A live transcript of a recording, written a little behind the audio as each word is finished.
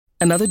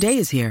Another day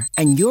is here,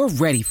 and you're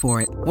ready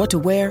for it. What to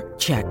wear?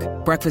 Check.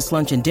 Breakfast,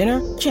 lunch, and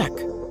dinner? Check.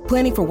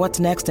 Planning for what's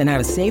next and how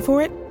to save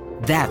for it?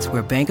 That's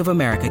where Bank of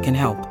America can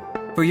help.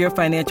 For your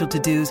financial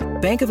to-dos,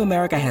 Bank of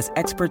America has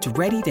experts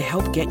ready to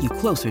help get you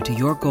closer to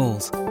your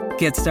goals.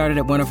 Get started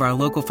at one of our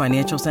local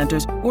financial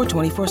centers or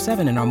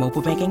 24/7 in our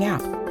mobile banking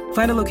app.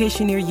 Find a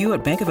location near you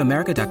at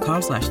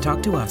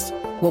bankofamerica.com/talktous.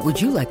 What would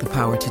you like the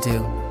power to do?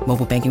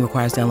 Mobile banking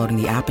requires downloading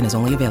the app and is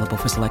only available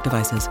for select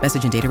devices.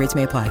 Message and data rates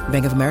may apply.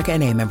 Bank of America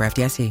N.A., member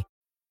FDIC.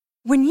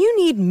 When you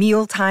need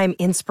mealtime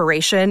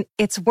inspiration,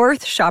 it's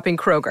worth shopping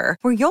Kroger,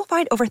 where you'll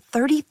find over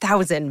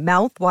 30,000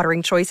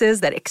 mouth-watering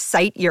choices that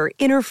excite your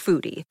inner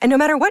foodie. And no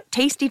matter what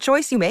tasty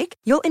choice you make,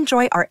 you'll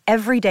enjoy our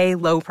everyday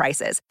low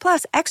prices,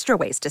 plus extra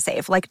ways to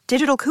save, like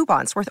digital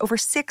coupons worth over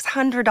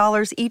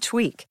 $600 each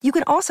week. You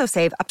can also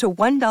save up to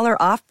 $1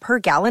 off per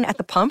gallon at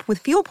the pump with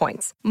fuel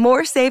points.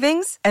 More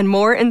savings and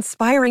more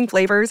inspiring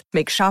flavors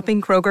make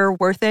shopping Kroger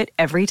worth it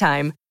every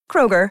time.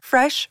 Kroger,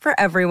 fresh for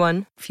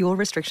everyone. Fuel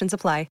restrictions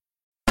apply.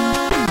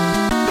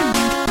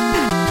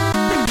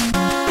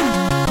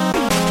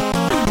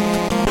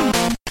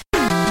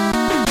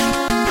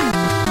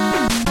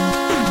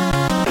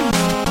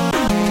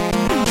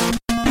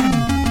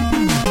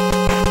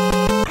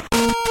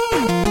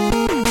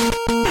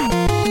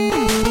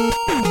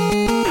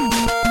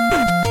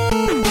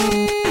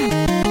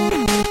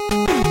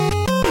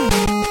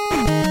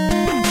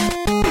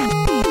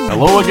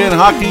 Hello again,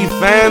 hockey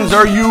fans.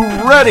 Are you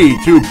ready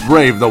to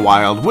brave the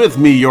wild? With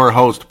me, your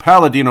host,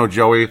 Paladino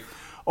Joey,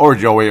 or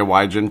Joey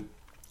Awajan.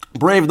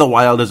 Brave the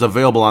Wild is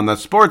available on the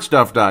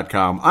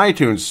sportstuff.com,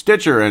 iTunes,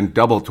 Stitcher, and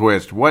Double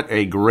Twist. What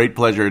a great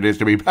pleasure it is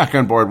to be back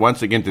on board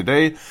once again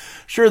today.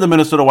 Sure, the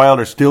Minnesota Wild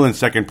are still in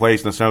second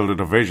place in the Central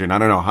Division. I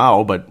don't know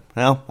how, but,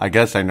 well, I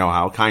guess I know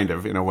how, kind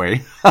of, in a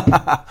way.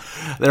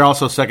 They're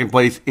also second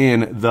place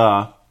in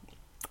the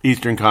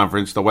Eastern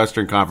Conference, the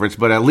Western Conference,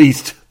 but at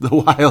least the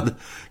Wild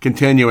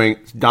continuing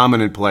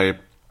dominant play.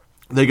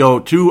 They go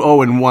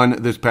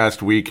 2-0-1 this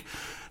past week.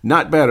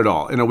 Not bad at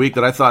all. In a week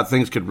that I thought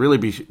things could really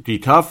be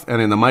tough,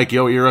 and in the Mike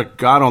Yeo era,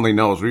 God only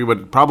knows, we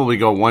would probably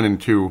go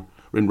 1-2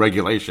 in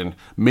regulation,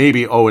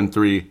 maybe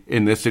 0-3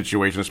 in this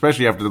situation,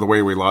 especially after the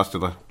way we lost to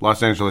the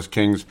Los Angeles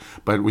Kings,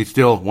 but we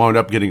still wound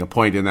up getting a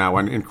point in that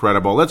one.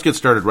 Incredible. Let's get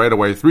started right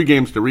away. 3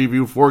 games to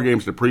review, 4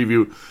 games to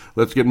preview.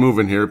 Let's get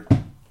moving here.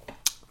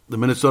 The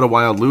Minnesota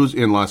Wild lose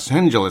in Los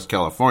Angeles,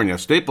 California,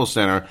 Staples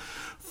Center,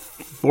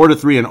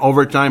 4-3 in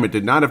overtime. It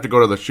did not have to go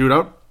to the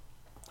shootout.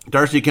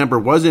 Darcy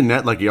Kuemper was in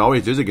net like he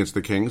always is against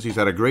the Kings. He's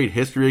had a great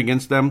history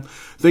against them.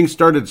 Things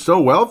started so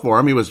well for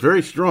him. He was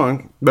very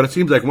strong, but it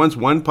seems like once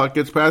one puck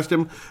gets past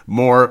him,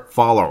 more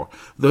follow.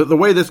 The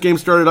way this game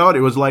started out,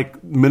 it was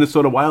like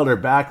Minnesota Wild are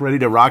back, ready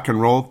to rock and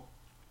roll,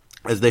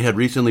 as they had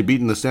recently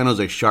beaten the San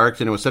Jose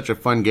Sharks, and it was such a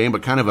fun game,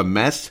 but kind of a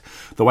mess.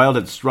 The Wild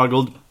had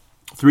struggled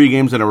 3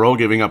 games in a row,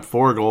 giving up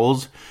 4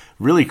 goals.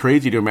 Really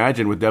crazy to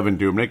imagine with Devan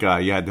Dubnyk.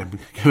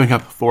 Giving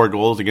up 4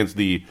 goals against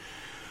the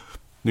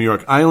New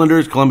York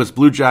Islanders, Columbus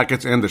Blue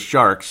Jackets, and the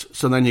Sharks.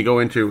 So then you go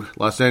into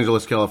Los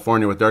Angeles,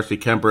 California with Darcy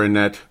Kuemper in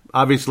net.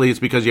 Obviously, it's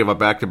because you have a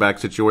back-to-back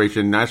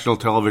situation. National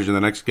television the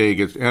next day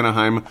against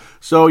Anaheim.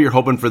 So you're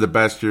hoping for the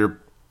best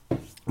here.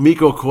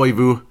 Mikko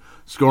Koivu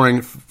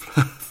scoring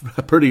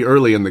pretty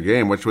early in the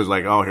game, which was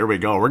like, oh, here we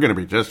go. We're going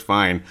to be just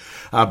fine.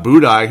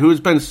 Budaj,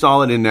 who's been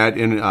solid in net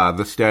in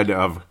the stead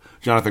of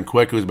Jonathan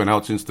Quick, who's been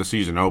out since the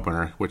season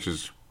opener, which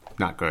is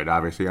not good,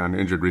 obviously, on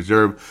injured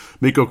reserve.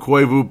 Mikko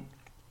Koivu,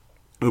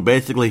 who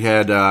basically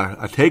had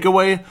a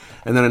takeaway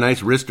and then a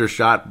nice wrister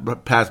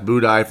shot past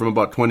Budaj from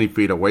about 20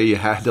 feet away. You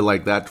had to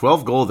like that.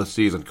 12th goal of the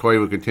season.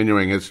 Koivu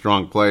continuing his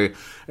strong play.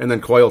 And then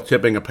Coyle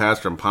tipping a pass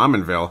from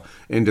Pominville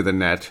into the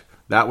net.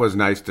 That was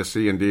nice to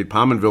see indeed.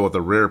 Pominville with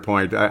a rare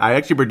point. I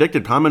actually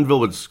predicted Pominville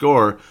would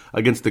score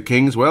against the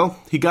Kings. Well,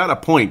 he got a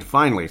point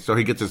finally, so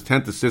he gets his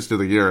 10th assist of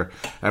the year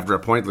after a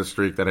pointless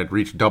streak that had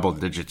reached double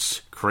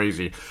digits.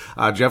 Crazy.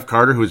 Jeff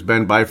Carter, who's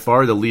been by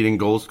far the leading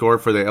goal scorer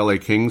for the LA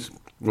Kings,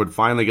 would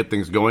finally get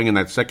things going in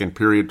that second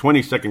period.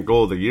 22nd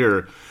goal of the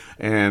year.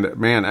 And,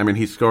 man, I mean,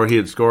 he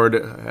had scored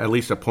at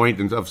least a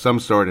point of some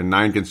sort in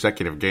 9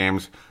 consecutive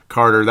games.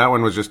 Carter, that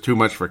one was just too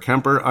much for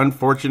Kuemper,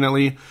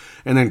 unfortunately.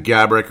 And then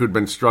Gaborik, who'd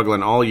been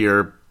struggling all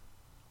year.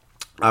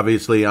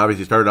 Obviously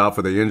started off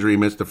with an injury,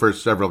 missed the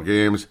first several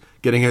games.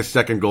 Getting his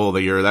second goal of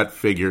the year, that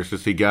figures to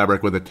see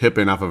Gaborik with a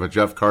tip-in off of a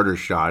Jeff Carter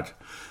shot.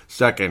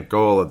 Second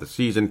goal of the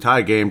season,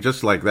 tie game,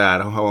 just like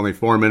that. Only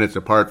 4 minutes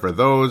apart for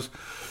those.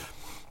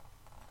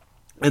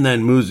 And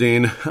then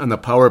Muzzin on the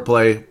power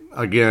play.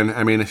 Again,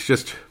 I mean, it's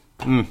just...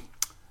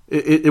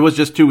 It was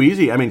just too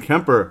easy. I mean,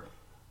 Kuemper,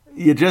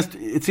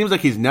 it seems like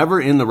he's never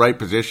in the right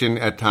position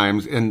at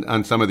times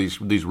on some of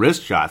these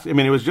wrist shots. I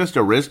mean, it was just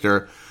a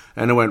wrister,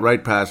 and it went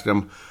right past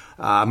him.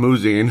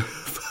 Muzzin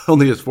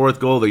only his fourth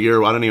goal of the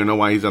year. I don't even know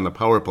why he's on the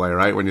power play,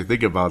 right? When you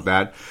think about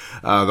that,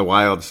 the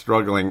Wild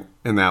struggling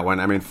in that one.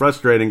 I mean,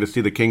 frustrating to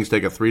see the Kings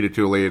take a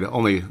 3-2 lead,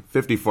 only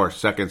 54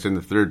 seconds in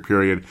the third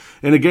period.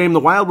 In a game, the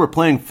Wild were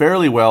playing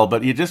fairly well,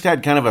 but you just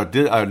had kind of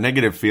a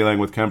negative feeling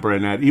with Kuemper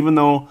in that, even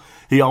though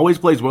he always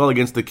plays well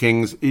against the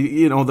Kings.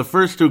 You know, the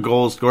first 2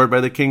 goals scored by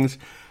the Kings,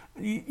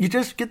 you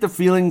just get the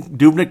feeling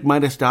Dubnyk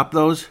might have stopped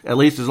those, at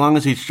least as long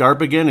as he's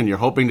sharp again, and you're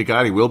hoping to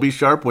God he will be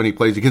sharp when he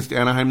plays against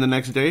Anaheim the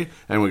next day,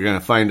 and we're going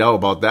to find out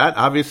about that,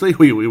 obviously.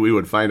 We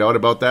would find out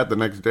about that the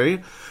next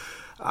day.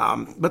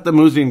 But the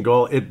Muzzin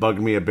goal, it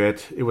bugged me a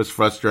bit. It was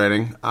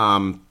frustrating.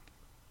 And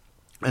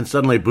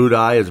suddenly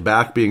Budaj is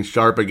back being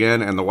sharp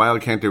again, and the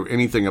Wild can't do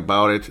anything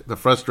about it. The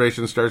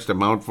frustration starts to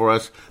mount for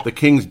us. The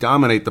Kings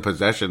dominate the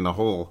possession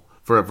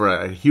for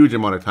a huge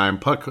amount of time.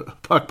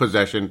 Puck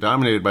possession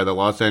dominated by the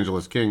Los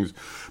Angeles Kings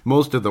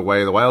most of the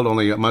way. The Wild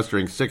only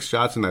mustering 6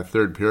 shots in that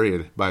third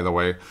period, by the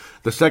way.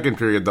 The second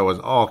period, though, was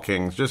all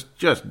Kings.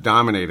 Just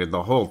dominated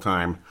the whole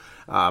time.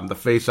 The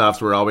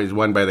face-offs were always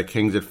won by the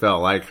Kings, it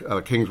felt like.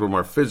 The Kings were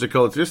more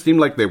physical. It just seemed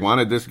like they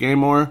wanted this game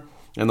more.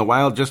 And the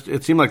Wild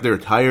it seemed like they were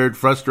tired,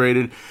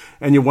 frustrated.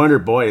 And you wonder,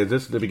 boy, is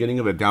this the beginning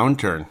of a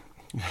downturn?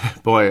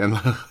 Boy, and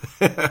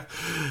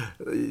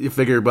you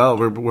figure, well,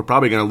 we're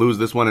probably going to lose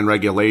this one in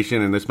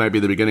regulation, and this might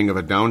be the beginning of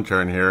a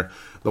downturn here.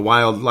 The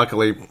Wild,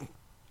 luckily,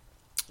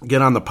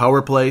 get on the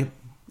power play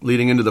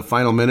leading into the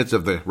final minutes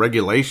of the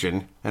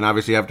regulation, and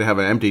obviously have to have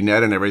an empty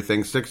net and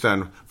everything,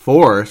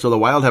 6-on-4, so the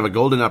Wild have a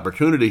golden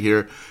opportunity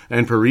here,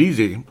 and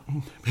Parise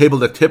able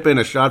to tip in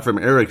a shot from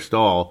Eric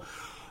Staal.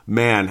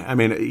 Man, I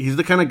mean, he's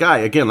the kind of guy,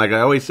 again, like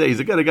I always say, he's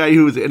the kind of guy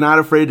who's not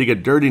afraid to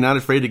get dirty, not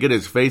afraid to get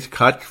his face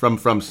cut from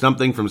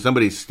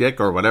somebody's stick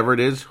or whatever it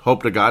is.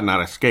 Hope to God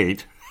not a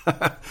skate.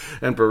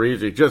 And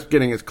Parise just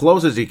getting as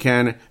close as he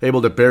can,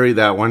 able to bury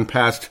that one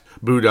past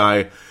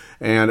Budaj,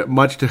 and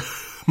much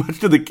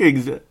to the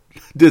Kings'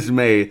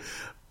 dismay,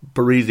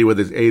 Parise with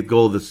his 8th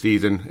goal of the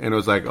season, and it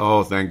was like,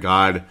 oh, thank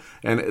God.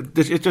 And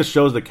it just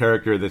shows the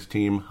character of this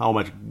team,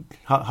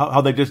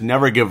 how they just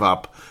never give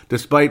up,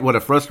 despite what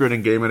a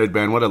frustrating game it had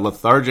been, what a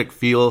lethargic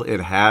feel it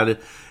had.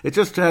 It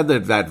just had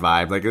that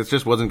vibe, like it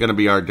just wasn't going to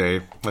be our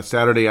day. A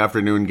Saturday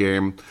afternoon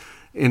game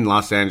in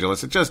Los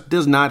Angeles, it just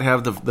does not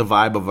have the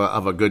vibe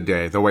of a good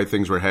day, the way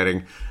things were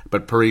heading.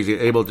 But Parise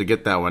able to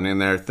get that one in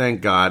there, thank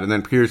God. And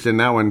then Pearson,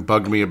 that one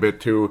bugged me a bit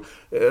too.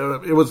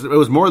 It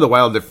was more the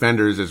Wild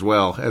defenders as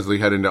well as we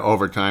head into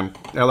overtime.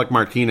 Alec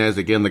Martinez,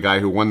 again, the guy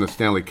who won the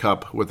Stanley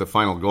Cup with the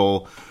final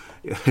goal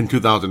in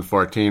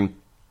 2014,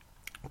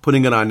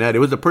 putting it on net. It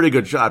was a pretty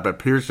good shot, but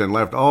Pearson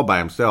left all by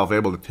himself,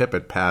 able to tip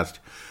it past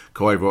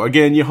Koivu.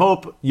 Again, you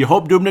hope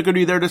Dubnyk would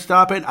be there to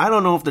stop it. I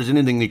don't know if there's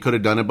anything he could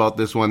have done about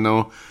this one,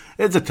 though.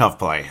 It's a tough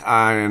play,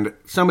 and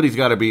somebody's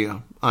got to be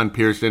on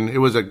Pearson. It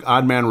was an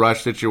odd man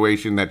rush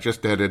situation that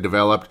just had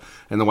developed,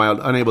 and the Wild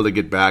unable to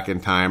get back in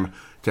time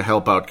to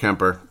help out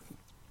Kuemper.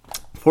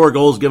 4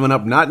 goals given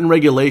up, not in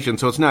regulation,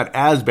 so it's not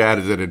as bad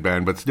as it had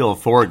been, but still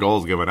 4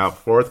 goals given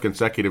up. 4th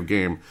consecutive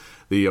game,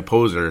 the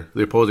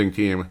opposing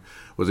team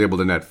was able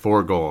to net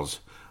 4 goals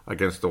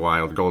against the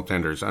Wild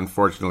goaltenders,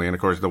 unfortunately. And,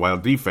 of course, the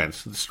Wild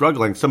defense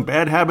struggling. Some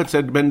bad habits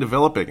had been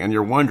developing, and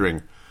you're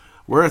wondering,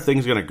 where are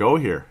things going to go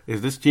here?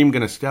 Is this team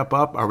going to step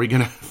up? Are we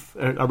going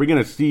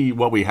to see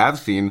what we have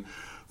seen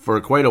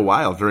for quite a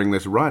while during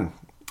this run?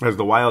 As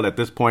the Wild at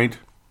this point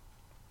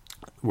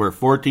were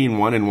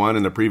 14-1-1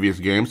 in the previous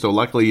game, so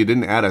luckily you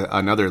didn't add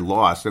another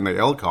loss in the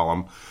L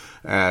column.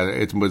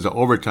 It was an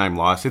overtime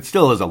loss. It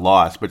still is a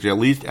loss, but you at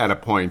least add a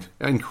point.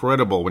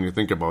 Incredible when you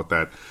think about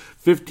that.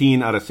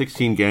 15 out of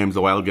 16 games,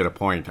 the Wild get a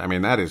point. I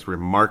mean, that is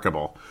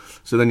remarkable.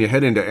 So then you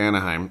head into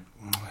Anaheim.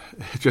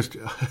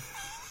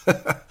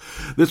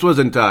 This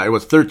wasn't, it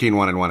was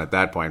 13-1-1 at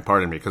that point,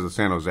 pardon me, because of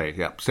San Jose.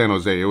 Yep, San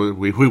Jose.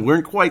 We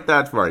weren't quite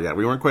that far yet.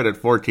 We weren't quite at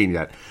 14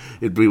 yet.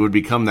 We would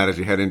become that as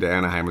you head into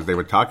Anaheim, as they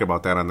would talk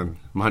about that on the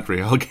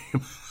Montreal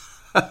game.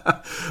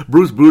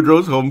 Bruce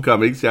Boudreau's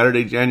homecoming,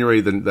 Saturday,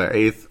 January the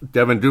 8th.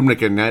 Devan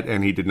Dubnyk in net,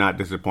 and he did not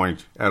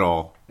disappoint at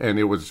all. And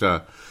it was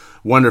a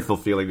wonderful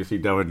feeling to see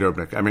Devan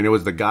Dubnyk. I mean, it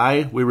was the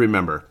guy we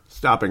remember,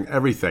 stopping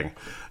everything.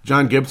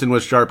 John Gibson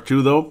was sharp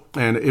too, though,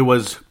 and it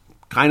was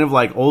kind of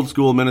like old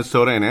school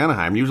Minnesota and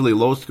Anaheim, usually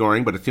low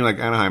scoring, but it seemed like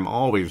Anaheim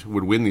always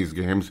would win these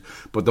games.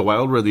 But the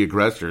Wild were the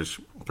aggressors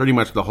pretty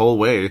much the whole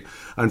way.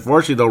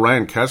 Unfortunately, though,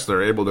 Ryan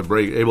Kessler able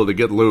to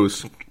get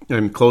loose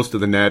and close to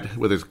the net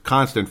with his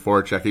constant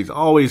forecheck. He's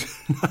always,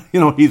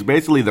 he's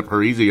basically the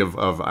Parise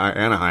of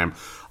Anaheim.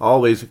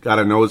 Always got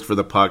a nose for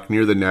the puck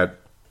near the net,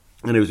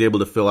 and he was able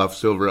to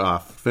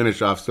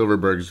finish off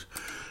Silverberg's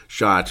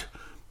shot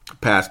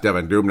past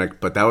Devan Dubnyk.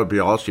 But that would be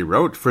all she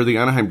wrote for the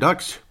Anaheim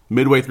Ducks.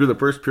 Midway through the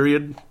first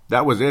period,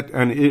 that was it.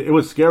 And it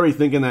was scary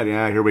thinking that,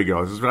 here we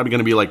go. This is probably going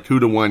to be like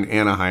 2-1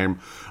 Anaheim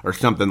or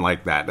something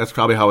like that. That's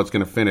probably how it's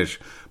going to finish.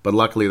 But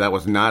luckily, that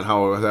was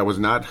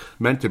not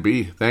meant to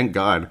be. Thank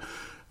God.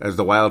 As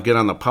the Wild get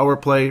on the power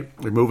play,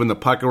 they're moving the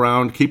puck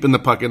around, keeping the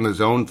puck in the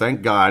zone.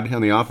 Thank God.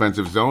 In the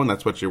offensive zone,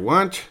 that's what you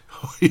want.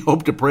 You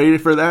hope to pray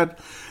for that.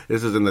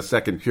 This is in the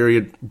second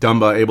period.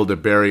 Dumba able to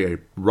bury a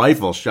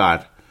rifle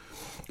shot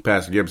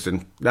past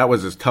Gibson. That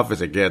was as tough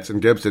as it gets.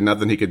 And Gibson,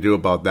 nothing he could do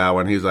about that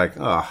one. He's like,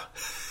 oh.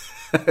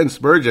 And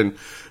Spurgeon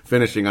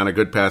finishing on a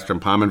good pass from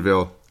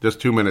Pominville just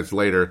 2 minutes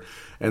later.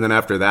 And then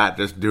after that,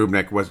 just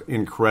Dubnyk was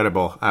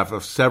incredible. After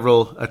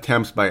several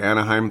attempts by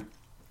Anaheim,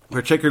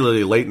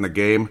 particularly late in the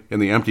game, in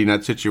the empty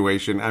net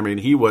situation, I mean,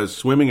 he was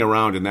swimming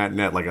around in that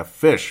net like a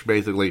fish,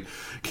 basically,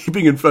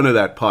 keeping in front of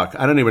that puck.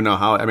 I don't even know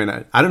how. I mean,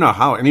 I don't know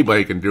how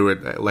anybody can do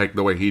it like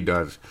the way he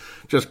does.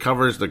 Just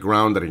covers the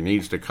ground that he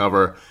needs to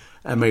cover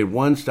and made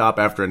one stop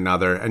after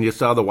another. And you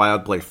saw the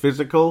Wild play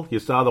physical. You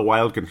saw the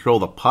Wild control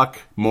the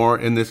puck more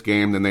in this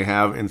game than they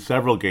have in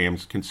several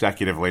games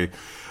consecutively.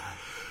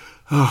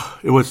 Oh,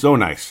 it was so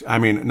nice. I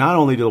mean, not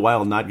only did the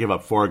Wild not give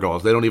up 4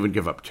 goals, they don't even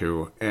give up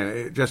 2. And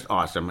it's just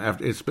awesome.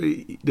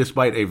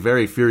 Despite a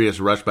very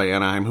furious rush by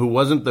Anaheim, who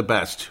wasn't the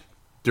best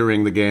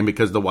during the game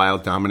because the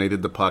Wild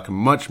dominated the puck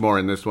much more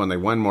in this one. They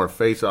won more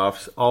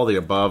face-offs, all the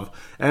above.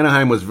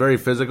 Anaheim was very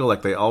physical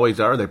like they always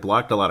are. They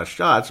blocked a lot of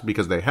shots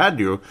because they had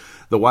to.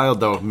 The Wild,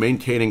 though,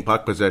 maintaining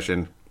puck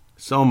possession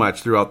so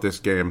much throughout this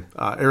game.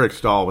 Eric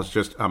Staal was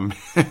just a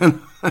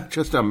man,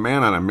 just a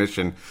man on a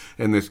mission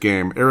in this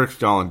game. Eric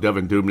Staal and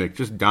Devan Dubnyk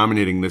just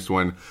dominating this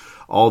one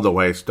all the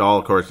way. Staal,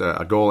 of course,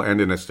 a goal and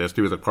an assist.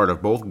 He was a part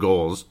of both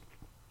goals.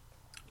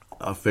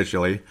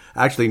 Officially.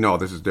 Actually, no,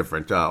 this is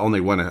different. Only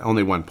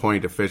one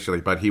point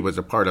officially, but he was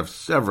a part of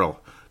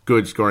several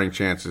good scoring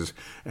chances,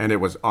 and it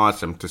was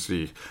awesome to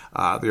see.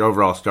 The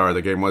overall star of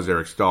the game was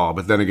Eric Staal,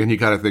 but then again, you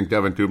got to think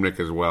Devan Dubnyk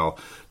as well,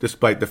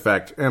 despite the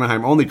fact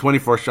Anaheim only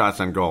 24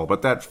 shots on goal,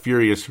 but that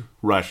furious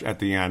rush at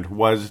the end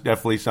was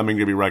definitely something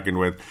to be reckoned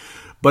with.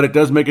 But it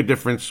does make a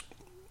difference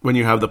when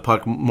you have the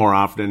puck more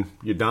often.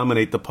 You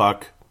dominate the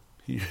puck,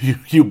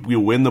 you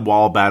win the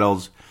ball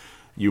battles,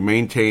 you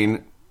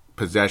maintain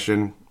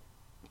possession,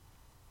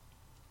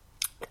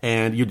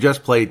 and you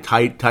just play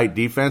tight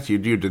defense. You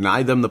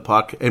deny them the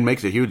puck. It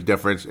makes a huge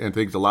difference and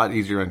things a lot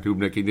easier on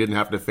Dubnyk. He didn't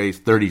have to face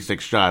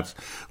 36 shots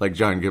like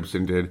John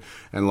Gibson did,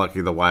 and lucky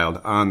the Wild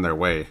on their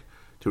way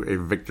to a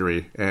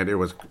victory, and it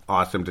was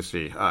awesome to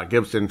see.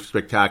 Gibson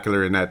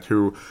spectacular in that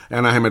too.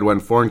 Anaheim had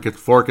won four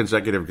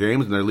consecutive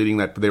games, and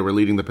they were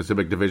leading the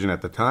Pacific Division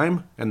at the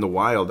time, and the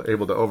Wild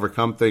able to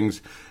overcome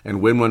things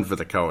and win one for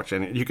the coach.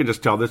 And you can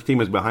just tell this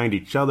team is behind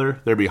each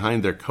other. They're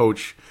behind their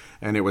coach.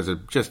 And it was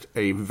just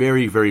a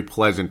very, very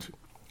pleasant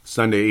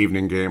Sunday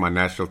evening game on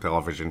national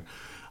television.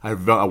 A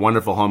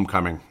wonderful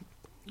homecoming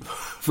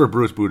for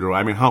Bruce Boudreau.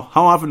 I mean, how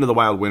often do the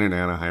Wild win in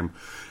Anaheim?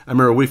 I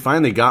remember we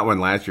finally got one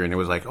last year, and it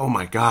was like, oh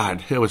my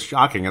God, it was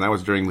shocking. And that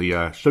was during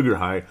the Sugar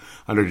High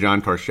under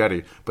John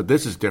Torchetti. But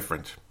this is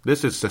different.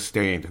 This is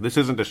sustained. This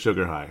isn't a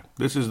Sugar High.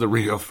 This is the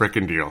real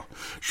frickin' deal.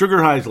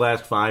 Sugar Highs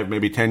last 5,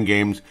 maybe 10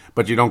 games,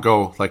 but you don't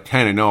go like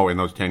 10-0 in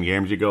those 10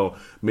 games. You go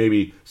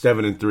maybe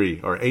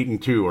 7-3 or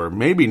 8-2 or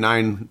maybe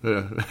 9,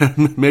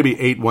 maybe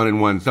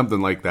 8-1-1, something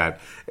like that.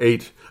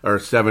 8 or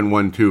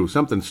 7-1-2,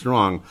 something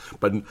strong,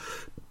 but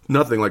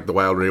nothing like the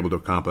Wild were able to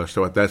accomplish.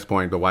 So at this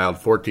point, the Wild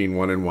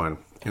 14-1-1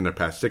 in their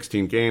past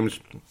 16 games.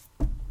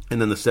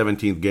 And then the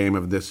 17th game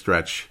of this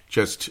stretch,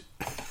 just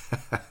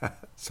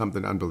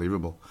something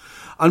unbelievable.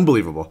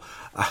 Unbelievable.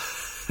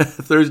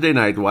 Thursday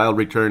night, Wild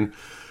return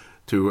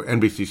to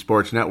NBC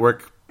Sports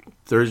Network.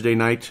 Thursday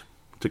night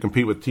to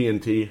compete with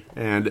TNT.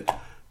 And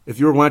if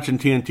you were watching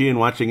TNT and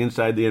watching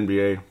Inside the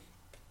NBA,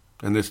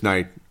 and this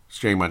night,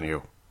 shame on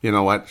you. You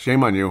know what?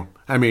 Shame on you.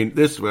 I mean,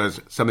 this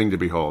was something to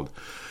behold.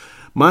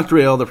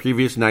 Montreal the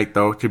previous night,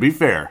 though, to be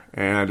fair,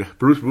 and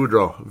Bruce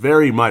Boudreau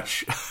very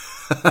much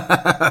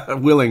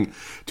willing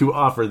to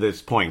offer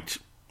this point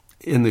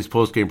in this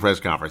post-game press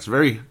conference,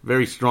 very,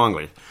 very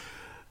strongly.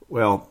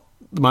 Well,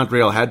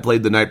 Montreal had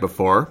played the night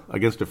before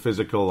against a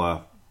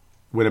physical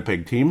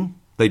Winnipeg team.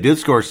 They did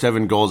score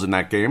 7 goals in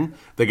that game.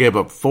 They gave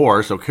up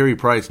 4, so Carey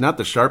Price, not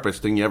the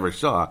sharpest thing you ever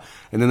saw.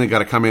 And then they got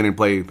to come in and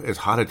play as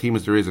hot a team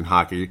as there is in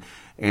hockey,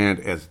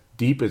 and as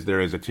deep as there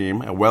is a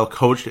team, as well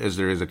coached as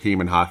there is a team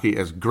in hockey,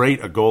 as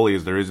great a goalie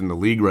as there is in the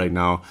league right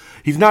now.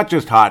 He's not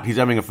just hot, he's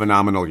having a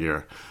phenomenal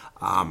year.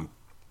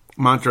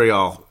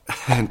 Montreal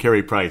and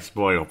Carey Price,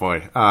 boy, oh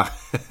boy.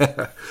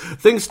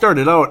 Things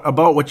started out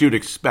about what you'd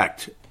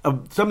expect.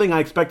 Something I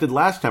expected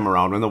last time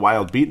around when the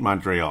Wild beat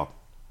Montreal.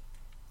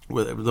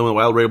 When the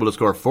Wild were able to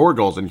score 4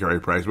 goals in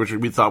Carey Price, which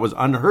we thought was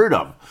unheard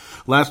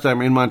of last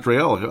time in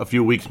Montreal a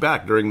few weeks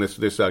back during this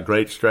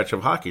great stretch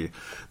of hockey,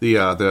 the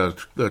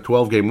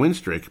 12-game win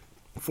streak.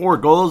 4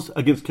 goals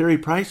against Carey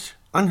Price,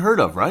 unheard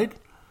of, right?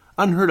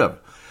 Unheard of.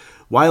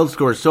 Wild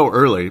scores so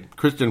early.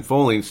 Christian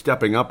Folin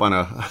stepping up on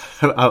off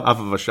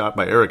of a shot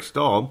by Eric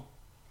Staal,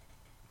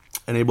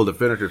 and able to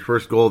finish his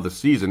first goal of the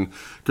season.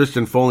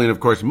 Christian Folin,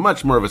 of course,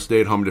 much more of a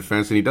stay-at-home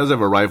defense, and he does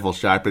have a rifle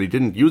shot, but he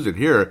didn't use it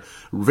here.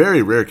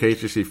 Very rare case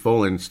to see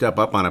Folin step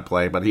up on a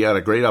play, but he had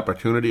a great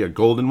opportunity, a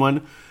golden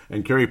one,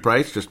 and Carey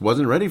Price just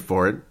wasn't ready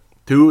for it.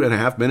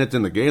 2.5 minutes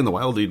in the game, the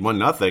Wild lead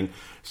 1-0.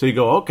 So you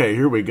go, okay,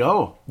 here we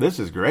go. This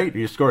is great.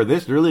 You score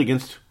this early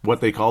against what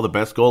they call the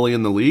best goalie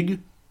in the league.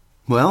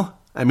 Well,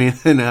 I mean,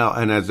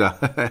 as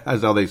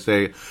how they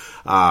say,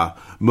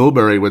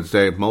 Mulberry would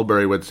say,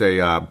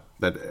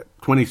 that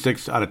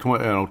 26 out of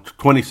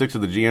 26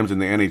 of the GMs in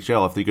the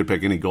NHL, if they could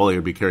pick any goalie, it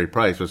would be Carey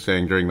Price, was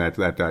saying during that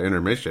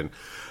intermission.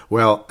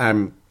 Well,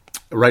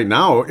 right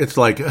now, it's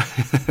like,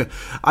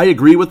 I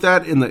agree with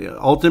that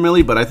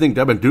ultimately, but I think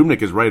Devan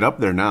Dubnyk is right up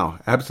there now.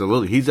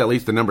 Absolutely. He's at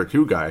least the number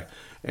 2 guy,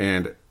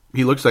 and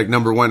he looks like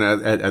number 1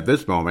 at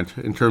this moment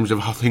in terms of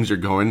how things are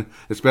going,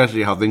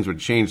 especially how things would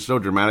change so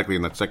dramatically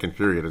in that second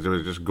period, as it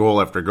was just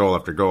goal after goal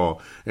after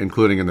goal,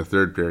 including in the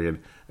third period,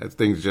 as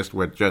things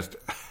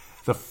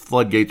the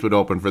floodgates would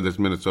open for this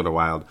Minnesota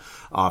Wild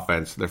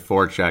offense, their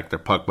forecheck, their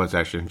puck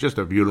possession. Just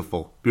a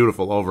beautiful,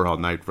 beautiful overall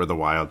night for the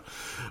Wild.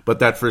 But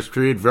that first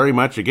period, very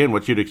much, again,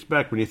 what you'd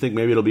expect when you think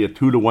maybe it'll be a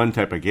 2-1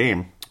 type of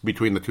game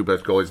between the two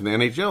best goalies in the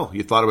NHL.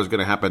 You thought it was going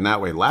to happen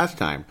that way last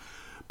time.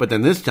 But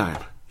then this time,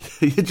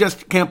 you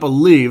just can't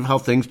believe how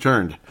things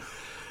turned.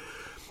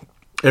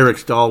 Eric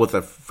Staal with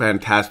a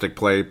fantastic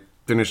play,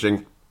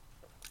 finishing,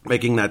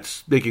 making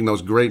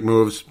those great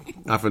moves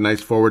off a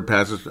nice forward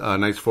pass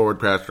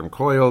from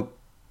Coyle,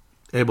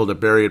 able to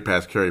bury it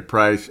past Carey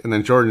Price, and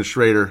then Jordan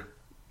Schrader,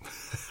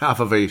 off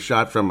of a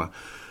shot from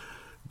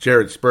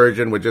Jared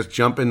Spurgeon, would just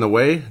jump in the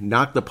way,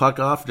 knock the puck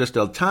off just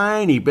a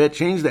tiny bit,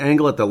 change the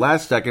angle at the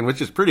last second,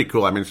 which is pretty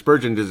cool. I mean,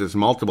 Spurgeon does this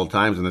multiple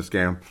times in this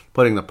game,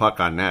 putting the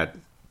puck on net.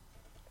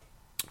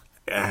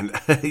 And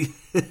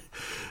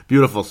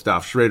beautiful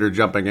stuff. Schrader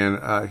jumping in,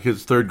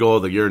 his third goal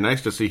of the year.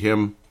 Nice to see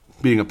him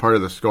being a part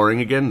of the scoring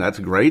again. That's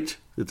great.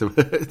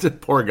 It's a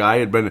poor guy.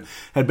 Had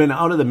been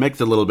out of the mix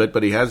a little bit,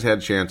 but he has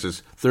had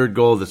chances. Third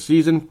goal of the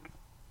season.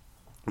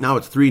 Now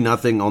it's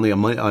 3-0.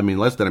 Only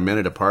less than a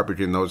minute apart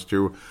between those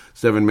two.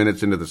 7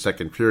 minutes into the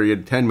second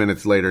period. 10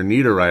 minutes later,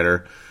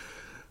 Niederreiter.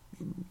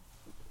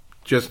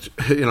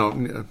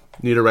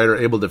 Niederreiter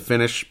able to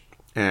finish.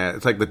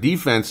 It's like the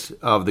defense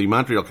of the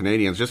Montreal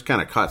Canadiens just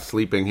kind of caught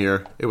sleeping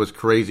here. It was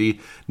crazy.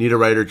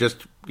 Niederreiter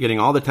just getting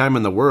all the time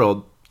in the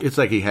world. It's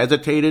like he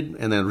hesitated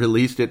and then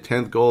released it.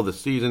 10th goal of the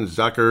season.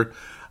 Zucker,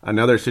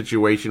 another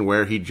situation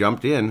where he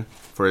jumped in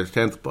for his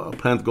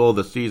 10th goal of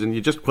the season.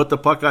 You just put the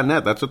puck on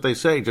net. That's what they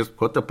say. Just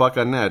put the puck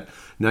on net.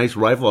 Nice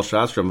rifle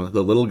shots from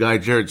the little guy,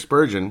 Jared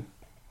Spurgeon.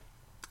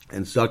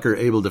 And Zucker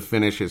able to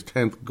finish his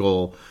 10th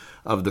goal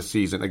of the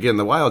season. Again,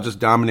 the Wild just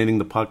dominating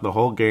the puck the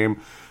whole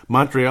game.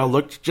 Montreal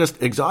looked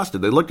just exhausted.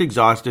 They looked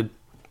exhausted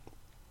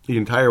the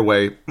entire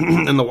way,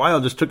 and the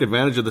Wild just took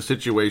advantage of the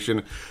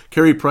situation.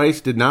 Carey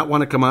Price did not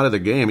want to come out of the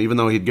game, even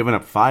though he'd given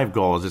up 5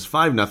 goals. It's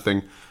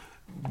 5-0.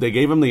 They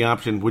gave him the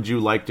option, would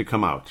you like to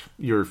come out?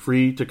 You're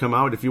free to come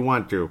out if you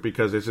want to,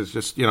 because this is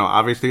just,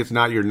 obviously it's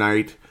not your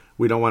night.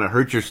 We don't want to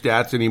hurt your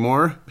stats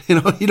anymore.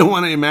 You don't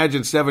want to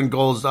imagine 7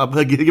 goals up,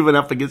 given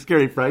up against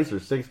Carey Price, or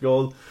 6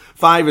 goals.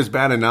 5 is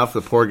bad enough,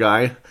 the poor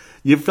guy.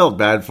 You felt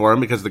bad for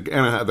him because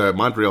the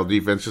Montreal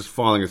defense just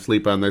falling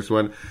asleep on this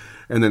one.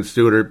 And then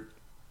Suter,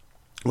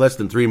 less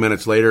than 3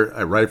 minutes later,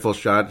 a rifle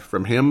shot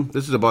from him.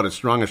 This is about as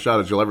strong a shot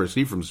as you'll ever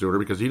see from Suter,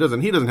 because he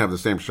doesn't have the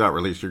same shot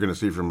release you're going to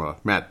see from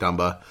Matt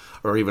Dumba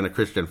or even a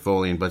Christian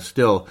Folien, but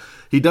still,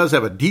 he does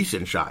have a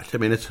decent shot. I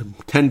mean, it's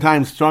 10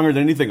 times stronger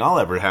than anything I'll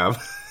ever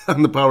have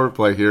on the power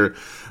play here.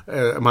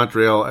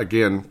 Montreal,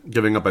 again,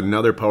 giving up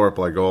another power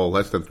play goal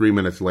less than 3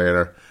 minutes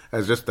later,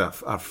 as just a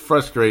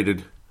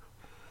frustrated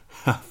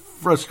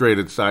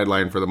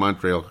sideline for the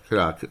Montreal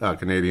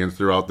Canadiens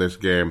throughout this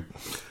game.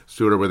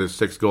 Suter with his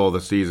 6th goal of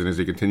the season, as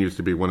he continues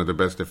to be one of the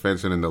best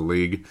defensemen in the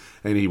league.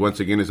 And he once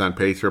again is on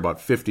pace for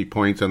about 50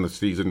 points on the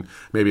season,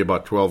 maybe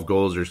about 12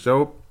 goals or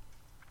so.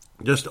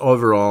 Just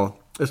overall,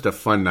 just a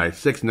fun night.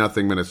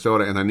 6-0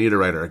 Minnesota, and then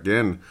Niederreiter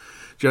again,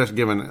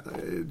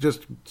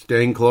 just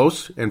staying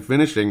close and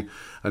finishing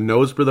a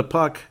nose for the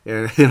puck,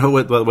 and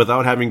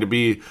without having to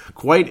be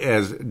quite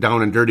as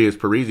down and dirty as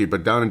Parise,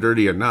 but down and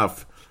dirty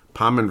enough.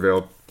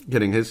 Pominville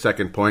getting his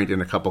 2nd point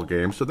in a couple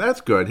games, so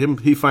that's good.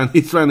 He's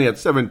finally at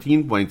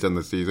 17 points on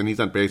the season. He's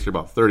on pace for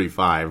about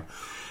 35.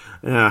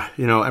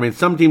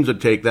 Some teams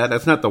would take that.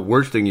 That's not the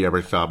worst thing you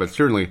ever saw, but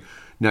certainly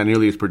not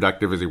nearly as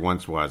productive as he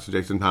once was.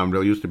 Jason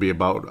Pominville used to be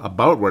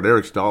about what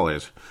Eric Staal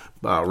is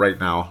right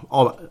now,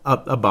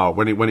 about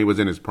when he was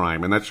in his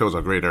prime, and that shows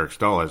how great Eric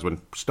Staal is.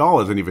 When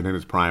Staal isn't even in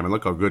his prime, and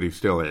look how good he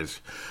still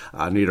is.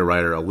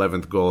 Niederreiter,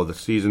 11th goal of the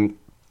season.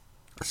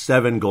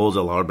 7 goals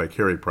allowed by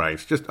Carey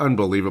Price. Just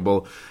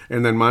unbelievable.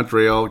 And then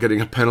Montreal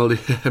getting a penalty,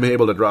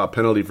 able to draw a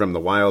penalty from the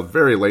Wild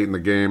very late in the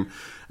game.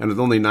 And with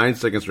only 9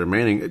 seconds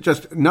remaining,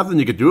 just nothing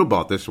you could do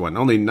about this one.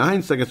 Only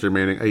 9 seconds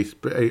remaining.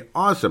 A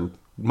awesome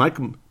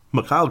Mikael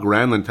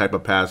Granlund type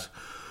of pass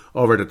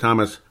over to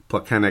Thomas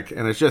Plekanec.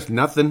 And it's just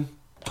nothing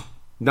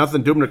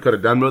Dubnyk could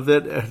have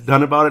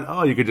done about it.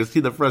 Oh, you could just see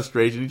the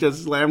frustration. He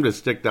just slammed his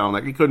stick down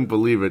like he couldn't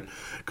believe it.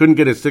 Couldn't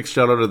get his 6th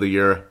shutout of the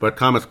year, but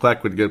Thomas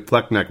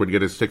Plekanec would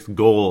get his 6th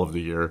goal of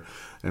the year,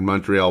 and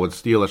Montreal would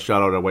steal a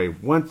shutout away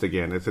once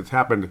again. It's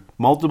happened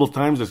multiple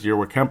times this year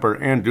where Kemper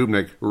and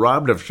Dubnyk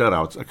robbed of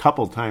shutouts a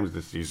couple times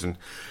this season,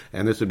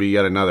 and this would be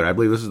yet another. I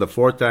believe this is the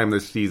 4th time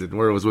this season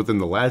where it was within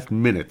the last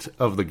minute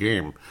of the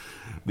game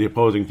the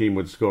opposing team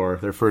would score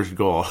their first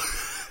goal.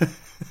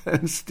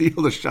 and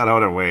steal the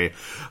shutout away.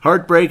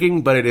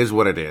 Heartbreaking, but it is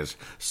what it is.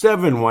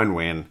 7-1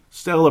 win.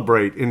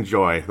 Celebrate,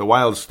 enjoy. The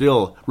Wild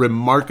still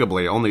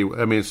remarkably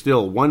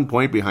still 1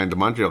 point behind the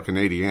Montreal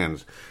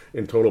Canadiens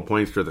in total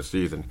points for the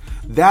season.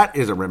 That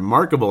is a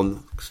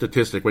remarkable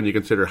statistic when you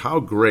consider how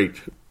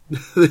great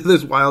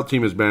this Wild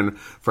team has been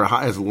for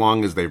as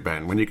long as they've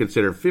been. When you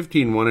consider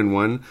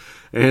 15-1-1,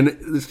 and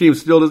this team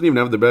still doesn't even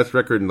have the best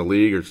record in the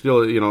league, or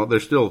still, they're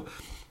still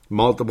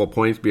multiple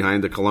points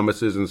behind the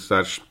Columbuses and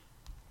such.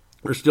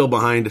 They're still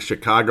behind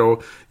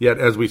Chicago. Yet,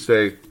 as we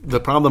say, the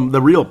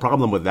real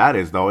problem with that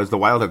is the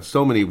Wild had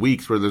so many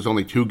weeks where there's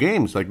only 2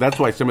 games. Like, that's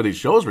why some of these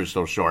shows were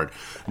so short.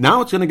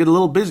 Now it's going to get a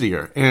little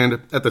busier.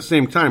 And at the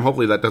same time,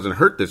 hopefully that doesn't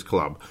hurt this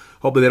club.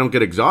 Hopefully they don't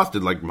get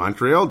exhausted like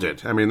Montreal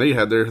did. I mean, they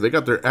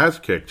got their ass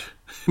kicked.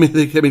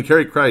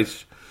 Carey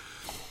Price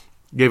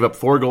gave up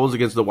 4 goals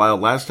against the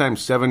Wild last time,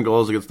 7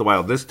 goals against the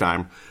Wild this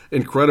time.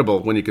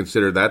 Incredible when you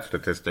consider that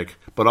statistic.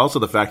 But also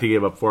the fact he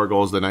gave up 4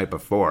 goals the night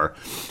before.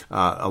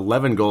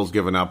 11 goals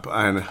given up.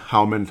 And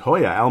Al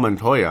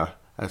Montoya,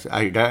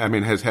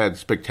 has had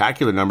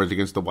spectacular numbers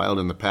against the Wild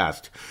in the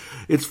past.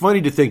 It's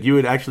funny to think you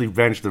would actually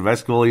bench the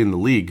best goalie in the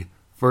league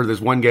for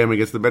this one game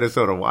against the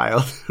Minnesota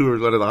Wild, who were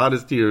one of the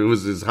hottest teams, who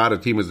was as hot a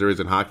team as there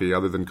is in hockey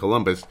other than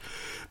Columbus,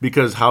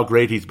 because how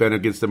great he's been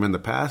against them in the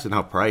past and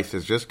how Price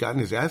has just gotten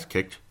his ass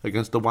kicked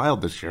against the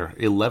Wild this year.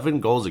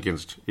 11 goals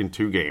against in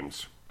 2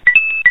 games.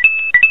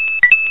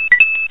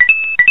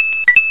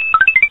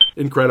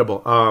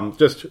 Incredible.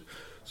 Just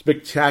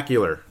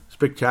spectacular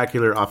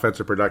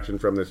offensive production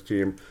from this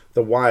team.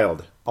 The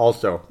Wild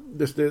also.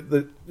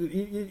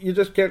 You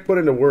just can't put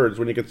into words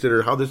when you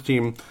consider how this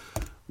team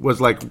was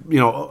like,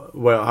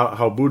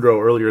 how Boudreau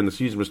earlier in the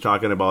season was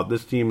talking about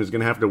this team is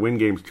going to have to win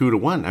games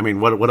 2-1. I mean,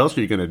 what else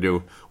are you going to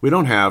do? We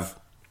don't have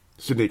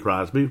Sidney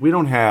Crosby. We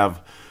don't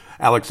have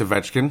Alex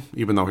Ovechkin,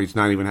 even though he's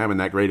not even having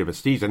that great of a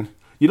season.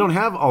 You don't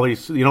have all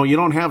these, you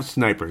don't have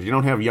snipers. You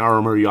don't have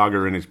Jaromir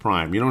Jagr in his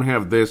prime. You don't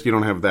have this. You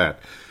don't have that.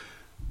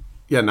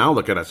 Yeah, now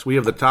look at us. We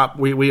have the top.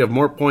 We have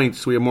more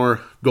points. We have more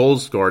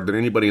goals scored than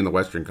anybody in the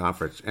Western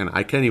Conference, and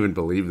I can't even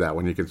believe that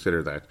when you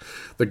consider that.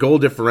 The goal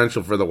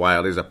differential for the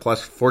Wild is a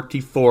plus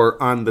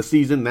 44 on the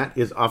season. That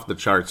is off the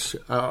charts.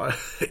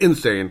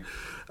 Insane.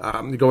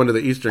 You go into the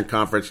Eastern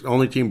Conference, the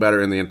only team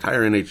better in the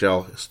entire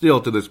NHL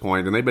still to this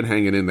point, and they've been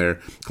hanging in there.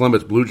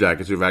 Columbus Blue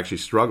Jackets, who've actually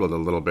struggled a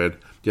little bit,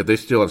 yet they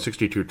still have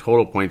 62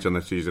 total points on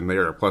the season. They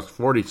are a plus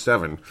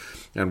 47,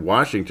 and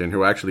Washington,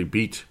 who actually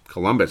beat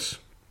Columbus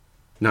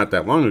not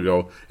that long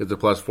ago, is a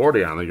plus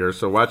 40 on the year,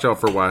 so watch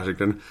out for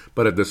Washington.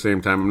 But at the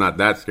same time, I'm not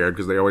that scared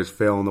because they always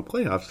fail in the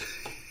playoffs.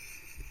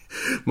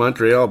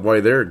 Montreal,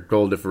 boy, their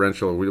goal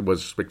differential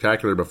was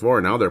spectacular before.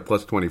 Now they're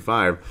plus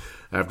 25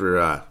 after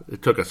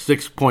it took a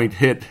 6-point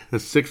hit, a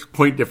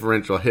 6-point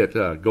differential hit,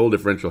 goal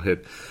differential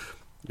hit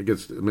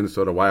against the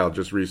Minnesota Wild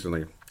just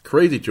recently.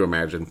 Crazy to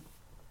imagine.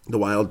 The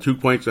Wild 2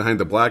 points behind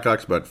the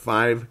Blackhawks, but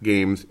 5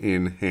 games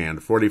in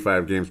hand.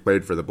 45 games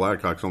played for the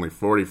Blackhawks, only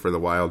 40 for the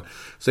Wild.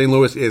 St.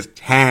 Louis is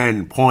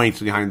 10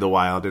 points behind the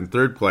Wild in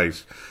 3rd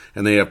place,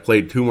 and they have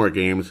played 2 more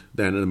games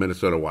than the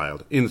Minnesota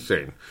Wild.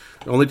 Insane.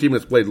 The only team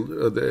that's played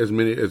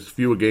as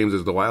few games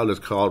as the Wild is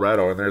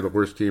Colorado, and they're the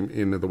worst team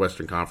in the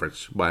Western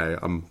Conference by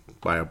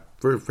a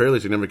fairly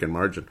significant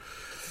margin.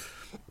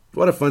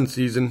 What a fun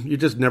season. You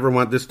just never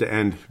want this to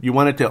end. You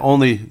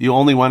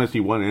only want to see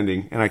one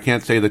ending, and I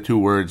can't say the 2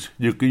 words.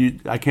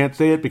 I can't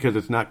say it because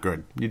it's not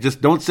good. You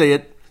just don't say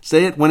it.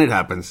 Say it when it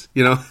happens,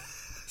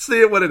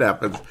 Say it when it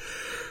happens.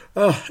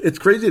 Oh, it's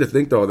crazy to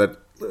think, though, that,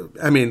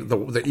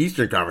 the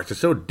Eastern Conference is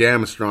so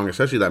damn strong,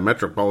 especially that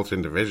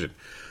Metropolitan Division.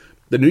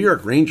 The New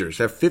York Rangers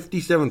have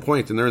 57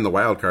 points, and they're in the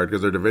wild card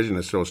because their division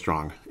is so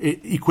strong.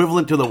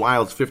 Equivalent to the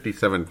Wild's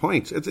 57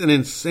 points. It's an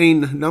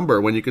insane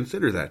number when you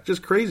consider that.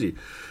 Just crazy.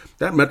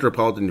 That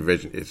Metropolitan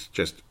Division is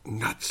just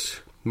nuts.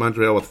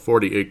 Montreal with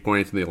 48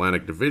 points in the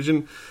Atlantic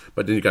Division,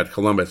 but then you got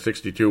Columbus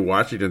 62,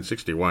 Washington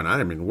 61.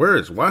 I mean, where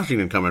is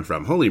Washington coming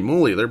from? Holy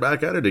moly, they're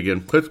back at it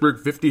again. Pittsburgh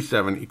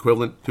 57,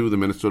 equivalent to the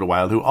Minnesota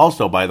Wild, who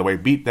also, by the way,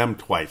 beat them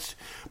twice.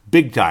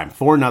 Big time,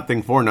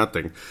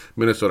 4-0.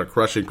 Minnesota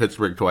crushing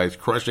Pittsburgh twice,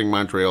 crushing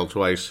Montreal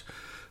twice.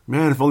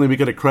 Man, if only we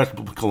could have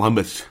crushed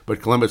Columbus,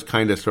 but Columbus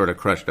kind of sort of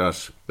crushed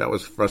us. That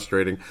was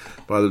frustrating.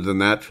 But other than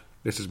that,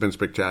 this has been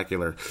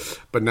spectacular.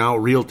 But now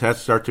real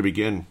tests start to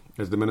begin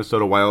as the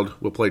Minnesota Wild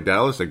will play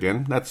Dallas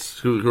again. That's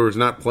who is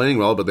not playing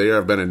well, but they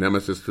have been a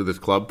nemesis to this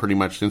club pretty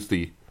much since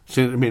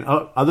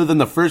other than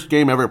the first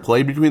game ever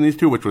played between these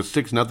two, which was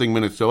 6-0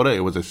 Minnesota, it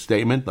was a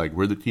statement, like,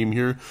 we're the team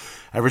here.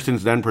 Ever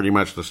since then, pretty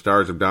much the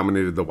Stars have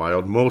dominated the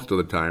Wild most of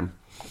the time.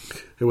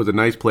 It was a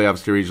nice playoff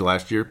series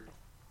last year.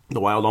 The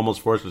Wild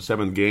almost forced a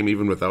 7th game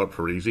even without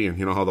Parise, and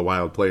you know how the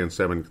Wild play in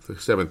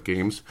 7th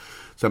games.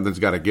 Something's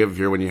got to give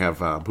here when you have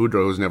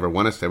Boudreau, who's never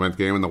won a 7th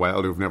game, and the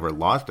Wild, who've never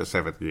lost a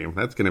 7th game.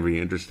 That's going to be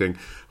interesting.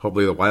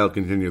 Hopefully the Wild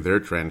continue their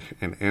trend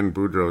and end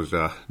Boudreau's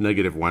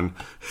negative one.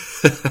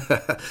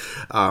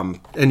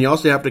 And you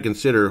also have to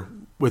consider,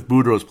 with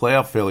Boudreau's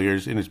playoff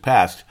failures in his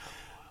past,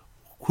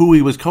 who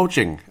he was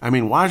coaching. I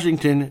mean,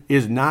 Washington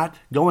is not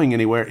going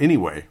anywhere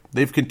anyway.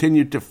 They've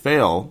continued to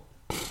fail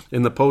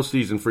in the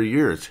postseason for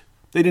years.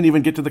 They didn't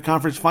even get to the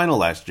conference final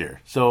last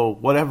year. So,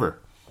 whatever.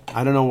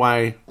 I don't know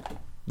why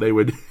they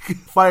would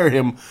fire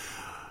him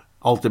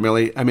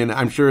ultimately. I mean,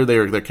 I'm sure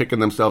they're kicking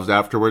themselves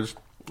afterwards.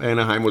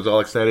 Anaheim was all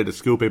excited to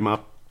scoop him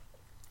up.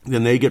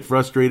 Then they get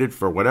frustrated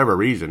for whatever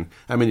reason.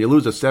 I mean, you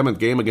lose a 7th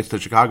game against the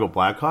Chicago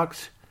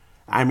Blackhawks.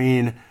 I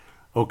mean,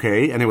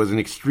 okay, and it was an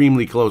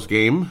extremely close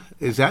game.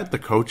 Is that the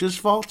coach's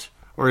fault?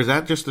 Or is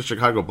that just the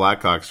Chicago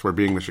Blackhawks for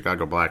being the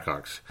Chicago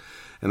Blackhawks?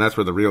 And that's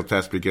where the real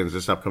test begins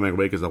this upcoming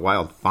week as the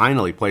Wild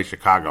finally play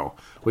Chicago.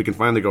 We can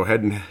finally go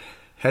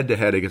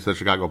head-to-head against the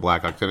Chicago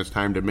Blackhawks, and it's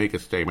time to make a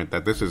statement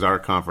that this is our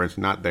conference,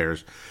 not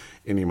theirs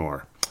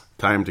anymore.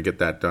 Time to get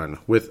that done,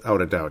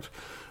 without a doubt.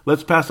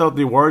 Let's pass out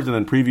the awards and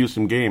then preview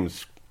some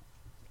games.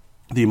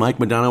 The Mike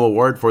Modano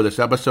Award for this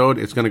episode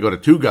is going to go to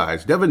 2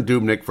 guys. Devan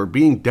Dubnyk for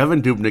being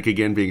Devan Dubnyk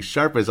again, being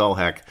sharp as all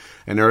heck,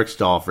 and Eric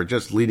Staal for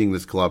just leading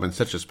this club in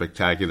such a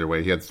spectacular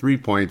way. He had 3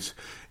 points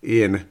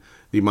in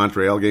the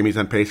Montreal game. He's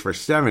on pace for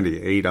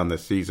 78 on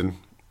this season.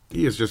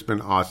 He has just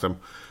been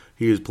awesome.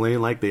 He is playing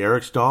like the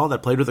Eric Staal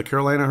that played with the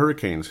Carolina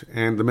Hurricanes.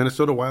 And the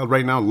Minnesota Wild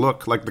right now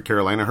look like the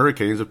Carolina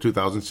Hurricanes of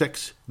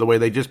 2006, the way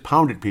they just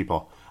pounded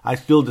people. I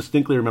still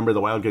distinctly remember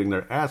the Wild getting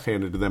their ass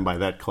handed to them by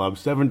that club,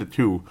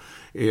 7-2,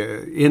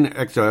 in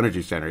Xcel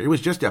Energy Center. It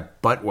was just a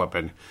butt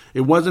whooping.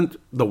 It wasn't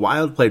the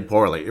Wild played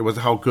poorly. It was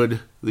how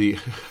good the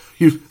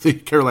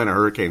Carolina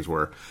Hurricanes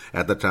were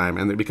at the time.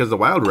 And because the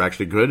Wild were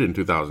actually good in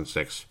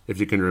 2006, if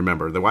you can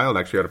remember. The Wild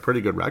actually had a pretty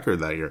good record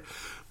that year.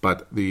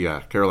 But the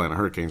Carolina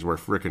Hurricanes were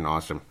freaking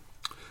awesome.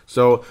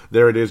 So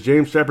there it is,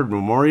 James Shepard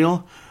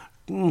Memorial.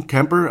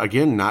 Kemper,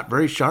 again, not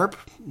very sharp,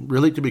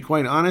 really, to be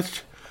quite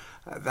honest.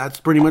 That's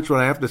pretty much what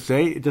I have to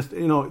say. Just,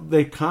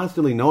 they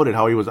constantly noted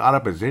how he was out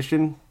of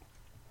position.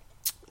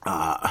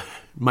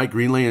 Mike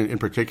Greenley in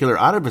particular,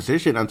 out of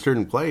position on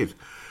certain plays.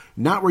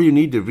 Not where you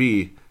need to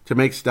be to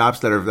make stops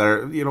that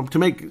are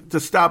to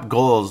stop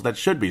goals that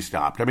should be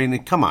stopped. I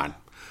mean, come on.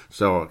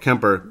 So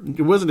Kemper,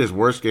 it wasn't his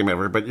worst game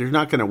ever, but you're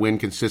not going to win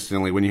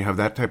consistently when you have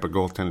that type of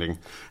goaltending.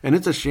 And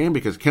it's a shame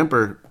because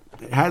Kemper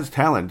has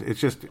talent. It's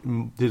just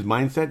his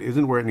mindset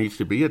isn't where it needs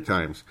to be at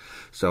times.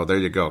 So there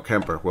you go,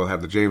 Kemper. We'll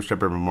have the James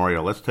Shepard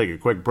Memorial. Let's take a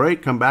quick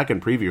break, come back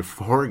and preview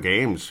 4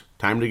 games.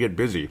 Time to get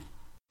busy.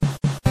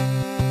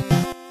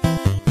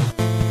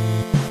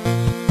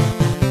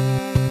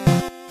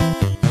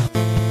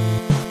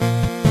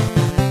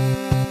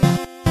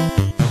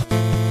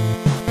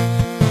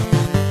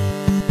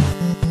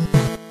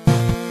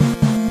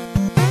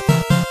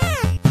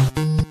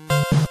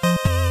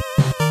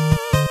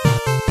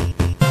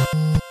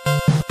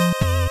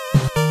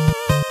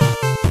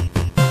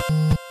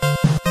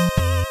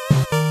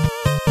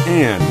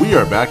 And we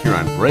are back here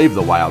on Brave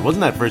the Wild.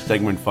 Wasn't that first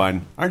segment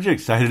fun? Aren't you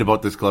excited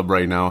about this club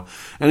right now?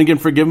 And again,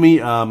 forgive me,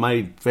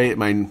 my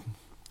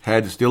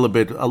head still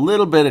a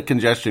little bit of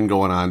congestion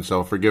going on,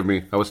 so forgive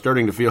me. I was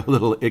starting to feel a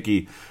little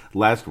icky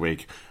last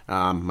week.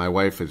 My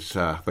wife is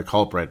the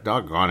culprit,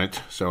 doggone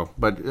it.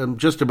 But I'm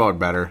just about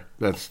better.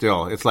 That's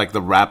still, it's like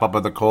the wrap up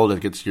of the cold.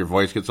 Your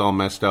voice gets all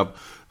messed up.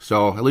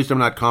 So at least I'm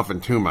not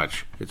coughing too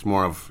much. It's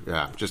more of,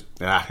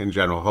 in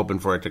general, hoping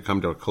for it to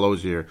come to a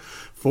close here.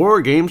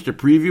 4 games to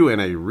preview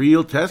and a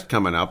real test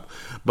coming up.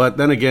 But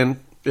then again,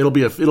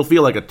 it'll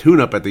feel like a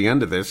tune-up at the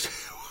end of this.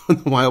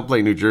 The Wild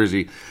play New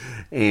Jersey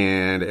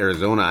and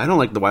Arizona. I don't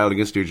like the Wild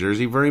against New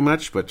Jersey very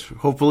much, but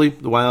hopefully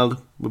the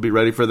Wild will be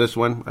ready for this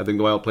one. I think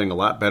the Wild playing a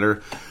lot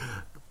better.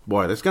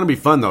 Boy, that's going to be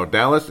fun, though.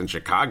 Dallas and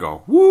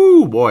Chicago.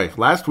 Woo, boy.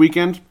 Last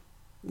weekend,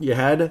 you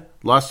had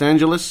Los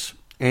Angeles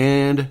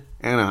and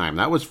Anaheim.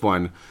 That was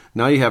fun.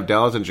 Now you have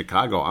Dallas and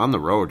Chicago on the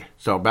road.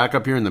 So back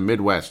up here in the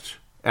Midwest.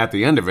 At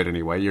the end of it,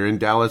 anyway, you're in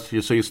Dallas,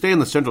 so you stay in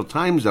the Central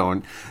Time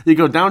Zone. You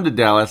go down to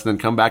Dallas, then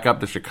come back up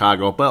to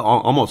Chicago, but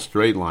almost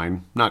straight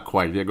line, not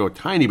quite. You go a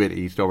tiny bit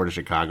east over to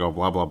Chicago,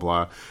 blah, blah,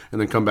 blah,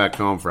 and then come back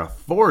home for a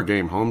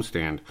 4-game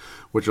homestand,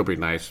 which will be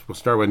nice. We'll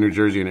start with New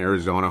Jersey and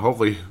Arizona.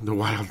 Hopefully the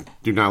Wild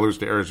do not lose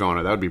to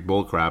Arizona. That would be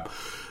bullcrap.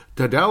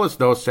 To Dallas,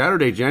 though,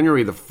 Saturday,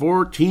 January the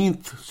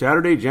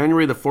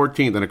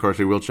 14th. And, of course,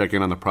 we will check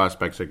in on the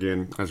prospects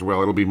again as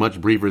well. It'll be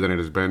much briefer than it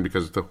has been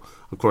because,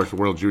 of course, the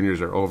World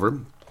Juniors are over.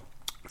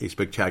 A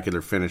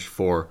spectacular finish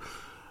for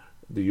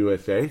the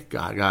USA.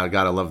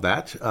 Gotta love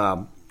that.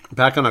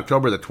 Back on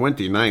October the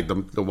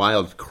 29th, the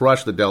Wild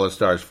crushed the Dallas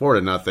Stars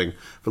 4-0.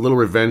 For a little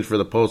revenge for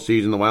the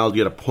postseason, the Wild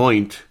get a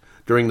point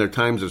during their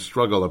times of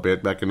struggle a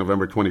bit back in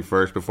November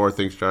 21st before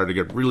things started to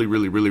get really,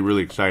 really, really,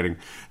 really exciting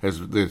as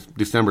the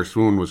December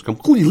swoon was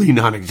completely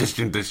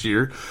non-existent this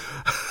year.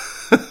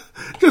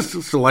 Just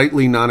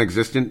slightly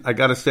non-existent, I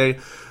gotta say.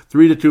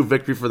 3-2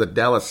 victory for the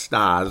Dallas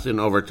Stars in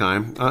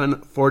overtime.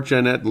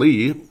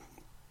 Unfortunately,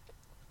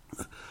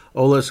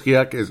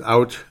 Oleksiak is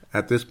out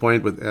at this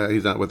point.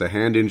 He's out with a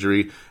hand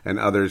injury and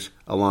others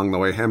along the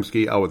way.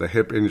 Hemsky out with a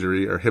hip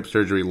injury or hip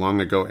surgery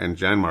long ago, and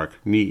Janmark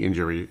knee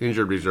injury.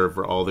 Injured reserve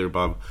for all the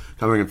above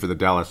coming in for the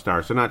Dallas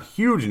Stars. So not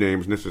huge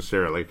names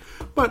necessarily,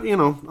 but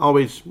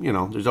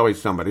there's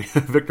always somebody.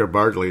 Victor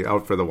Bartley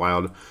out for the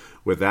Wild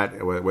with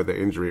the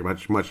injury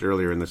much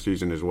earlier in the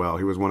season as well.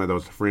 He was one of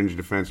those fringe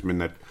defensemen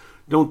that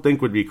don't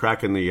think would be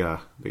cracking the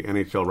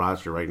NHL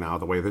roster right now,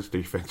 the way this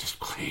defense is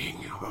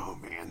playing. Oh,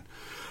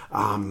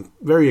 man.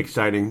 Very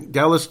exciting.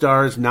 Dallas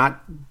Stars,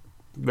 not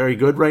very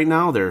good right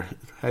now.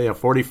 They have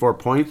 44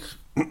 points.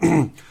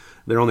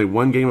 They're only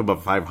one game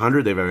above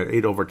 500. They've had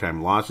 8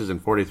 overtime losses in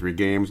 43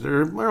 games.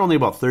 They're only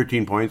about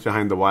 13 points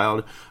behind the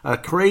Wild. A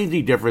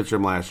crazy difference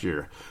from last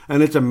year.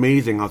 And it's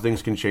amazing how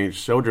things can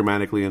change so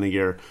dramatically in a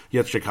year.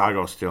 Yet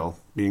Chicago still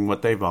being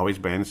what they've always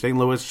been. St.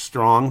 Louis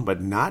strong,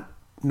 but not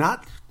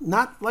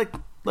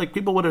like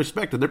people would have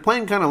expected. They're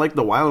playing kind of like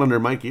the Wild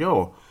under Mikey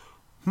O.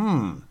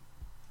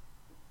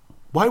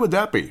 Why would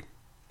that be?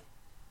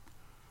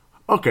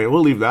 Okay,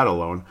 we'll leave that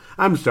alone.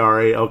 I'm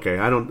sorry. Okay,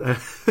 I don't...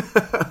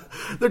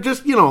 They're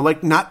just,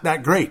 like, not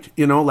that great.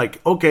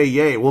 Like, okay,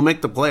 yay, we'll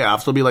make the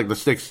playoffs. They'll be like the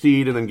 6th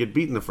seed and then get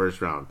beat in the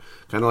first round.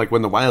 Kind of like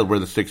when the Wild were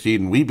the 6th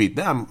seed and we beat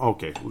them.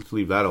 Okay, let's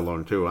leave that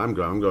alone, too.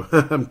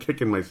 I'm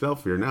kicking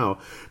myself here now.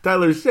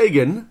 Tyler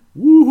Seguin.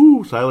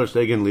 Woohoo! Tyler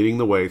Seguin leading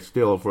the way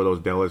still for those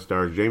Dallas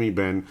Stars. Jamie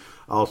Benn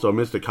also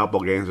missed a couple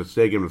games with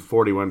Seguin with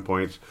 41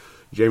 points.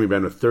 Jamie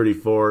Benn with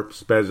 34.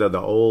 Spezza, the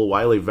old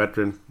wily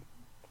veteran,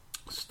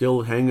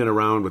 still hanging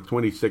around with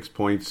 26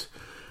 points.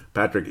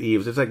 Patrick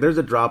Eaves. It's like there's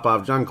a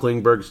drop-off. John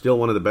Klingberg, still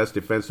one of the best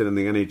defensemen in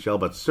the NHL,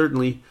 but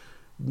certainly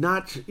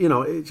not,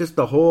 it's just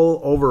the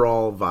whole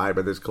overall vibe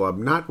of this club,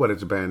 not what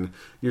it's been.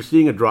 You're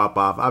seeing a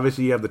drop-off.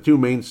 Obviously, you have the two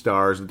main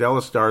stars. The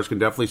Dallas Stars can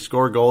definitely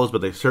score goals, but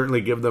they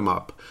certainly give them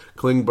up.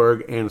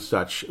 Klingberg and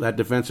such. That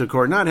defensive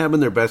core not having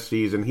their best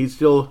season. He's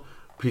still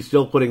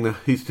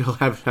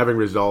having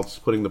results,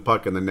 putting the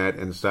puck in the net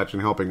and such,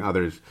 and helping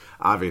others,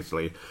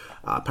 obviously.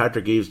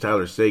 Patrick Eaves,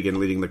 Tyler Seguin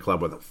leading the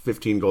club with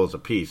 15 goals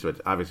apiece,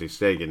 but obviously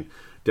Seguin,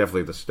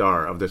 definitely the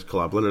star of this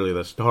club, literally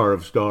the star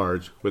of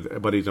stars,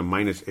 but he's a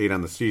 -8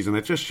 on the season.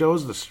 It just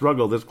shows the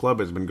struggle this club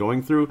has been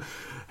going through.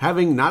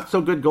 Having not so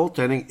good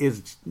goaltending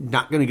is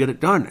not going to get it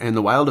done, and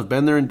the Wild have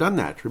been there and done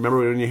that.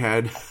 Remember when you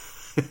had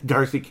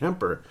Darcy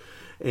Kemper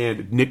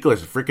and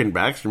Nicholas frickin'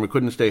 Backstrom, who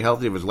couldn't stay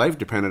healthy if his life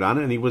depended on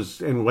it,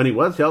 and when he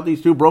was healthy,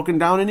 he's too broken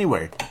down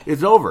anyway.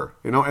 It's over,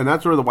 and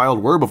that's where the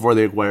Wild were before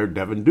they acquired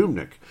Devan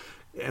Dubnyk.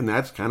 And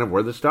that's kind of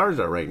where the Stars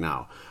are right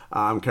now.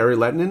 Kari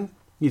Lehtonen,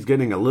 he's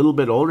getting a little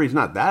bit older. He's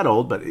not that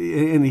old,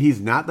 and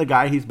he's not the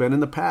guy he's been in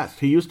the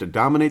past. He used to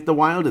dominate the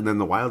Wild, and then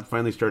the Wild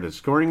finally started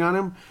scoring on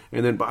him,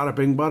 and then bada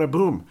bing, bada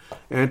boom.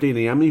 Antti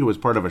Niemi, who was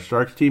part of a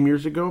Sharks team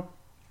years ago,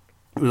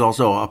 he was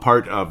also a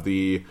part of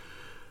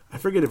I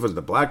forget if it was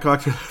the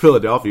Blackhawks or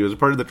Philadelphia. He was a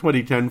part of the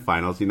 2010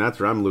 finals. See,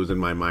 that's where I'm losing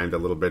my mind a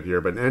little bit here.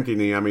 But Antti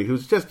Niemi,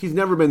 he's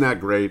never been that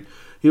great.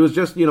 He was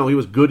just, he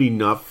was good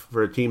enough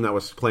for a team that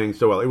was playing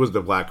so well. It was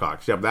the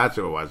Blackhawks. Yep, that's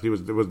who it was. It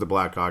was the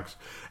Blackhawks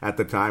at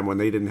the time when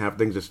they didn't have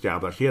things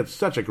established. He had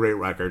such a great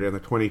record in the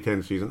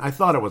 2010 season. I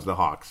thought it was the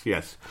Hawks,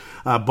 yes.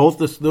 Both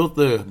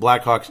the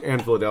Blackhawks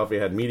and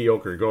Philadelphia had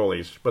mediocre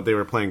goalies, but they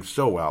were playing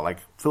so well. Like,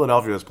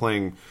 Philadelphia was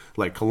playing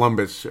like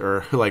Columbus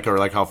or like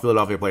how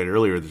Philadelphia played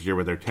earlier this year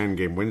with their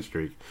 10-game win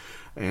streak.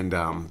 And,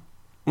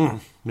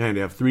 man, they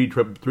have three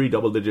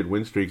double-digit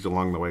win streaks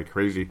along the way.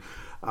 Crazy.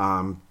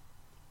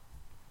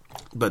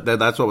 But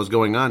that's what was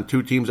going on.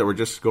 Two teams that were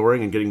just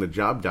scoring and getting the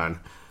job done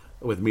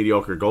with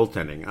mediocre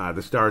goaltending.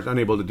 The Stars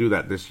unable to do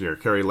that this year.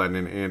 Kari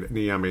Lehtonen and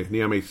Niemi.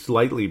 Niemi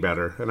slightly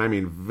better, and I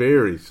mean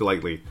very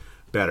slightly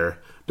better.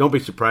 Don't be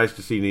surprised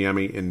to see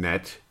Niemi in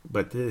net.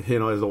 But, as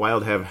the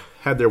Wild have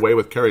had their way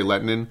with Kari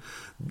Lehtonen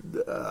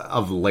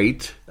of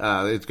late,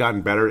 it's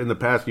gotten better. In the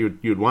past,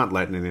 you'd want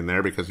Lehtonen in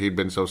there because he'd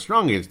been so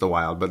strong against the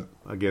Wild. But,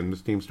 again,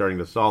 this team's starting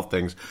to solve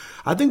things.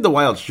 I think the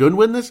Wild should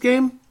win this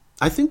game.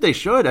 I think they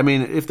should. I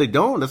mean, if they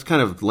don't, that's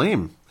kind of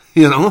lame,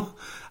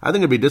 I think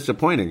it'd be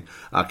disappointing.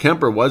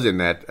 Kemper was in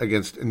net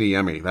against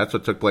Niemi. That's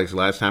what took place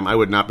last time. I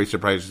would not be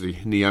surprised to see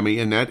Niemi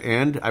in net,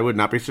 and I would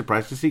not be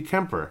surprised to see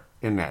Kemper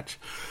in net.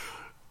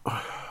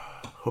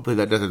 Hopefully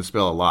that doesn't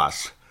spell a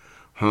loss.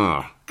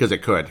 Because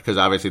it could. Because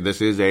obviously this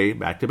is a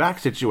back-to-back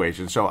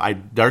situation. So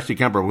Darcy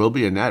Kemper will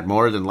be in net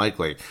more than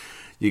likely.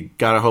 You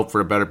got to hope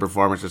for a better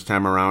performance this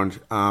time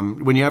around.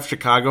 When you have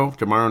Chicago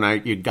tomorrow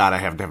night, you got to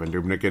have Devan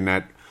Dubnyk in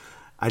net.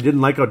 I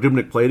didn't like how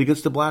Dubnyk played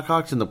against the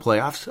Blackhawks in the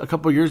playoffs a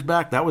couple years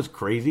back. That was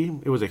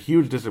crazy. It was a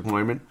huge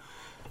disappointment.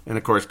 And,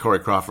 of course, Corey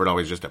Crawford,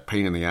 always just a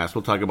pain in the ass.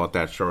 We'll talk about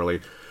that shortly.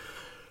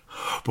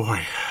 Oh,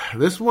 boy,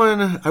 this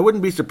one, I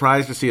wouldn't be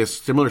surprised to see a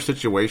similar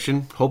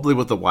situation, hopefully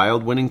with the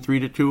Wild winning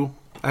 3-2.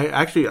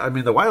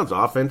 The Wild's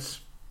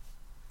offense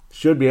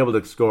should be able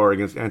to score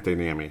against Antti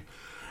Niemi.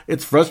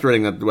 It's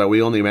frustrating that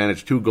we only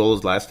managed 2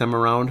 goals last time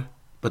around,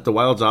 but the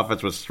Wild's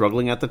offense was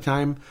struggling at the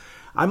time.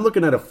 I'm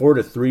looking at a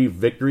 4-3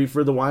 victory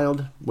for the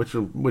Wild,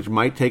 which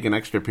might take an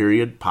extra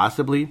period,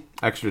 possibly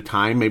extra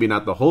time, maybe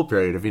not the whole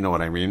period, if you know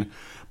what I mean.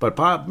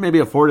 But maybe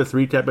a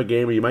 4-3 type of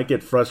game where you might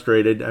get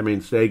frustrated. I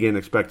mean, Sagan,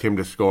 expect him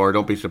to score.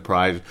 Don't be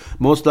surprised.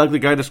 Most likely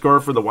guy to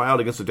score for the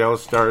Wild against the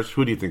Dallas Stars,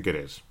 who do you think it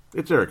is?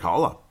 It's Erik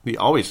Haula. He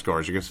always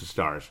scores against the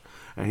Stars.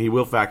 And he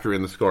will factor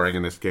in the scoring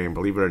in this game,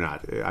 believe it or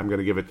not. I'm going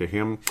to give it to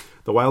him.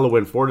 The Wild will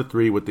win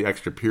 4-3 with the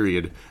extra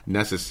period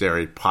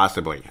necessary,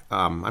 possibly.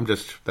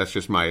 That's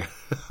just my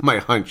my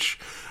hunch.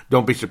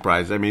 Don't be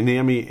surprised. I mean,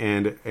 Niemi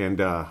and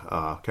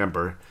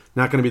Kemper,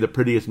 not going to be the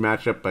prettiest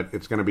matchup, but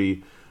it's going to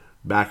be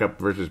backup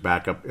versus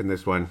backup in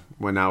this one.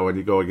 When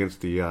you go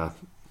against the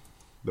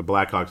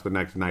Blackhawks the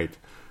next night,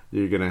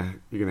 you're gonna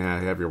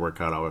have your work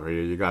cut out for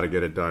you. You got to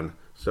get it done.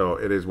 So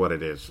it is what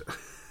it is.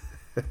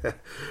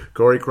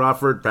 Corey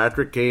Crawford,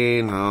 Patrick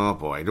Kane. Oh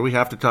boy, do we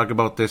have to talk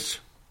about this?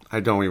 I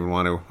don't even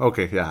want to.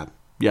 Okay,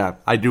 yeah,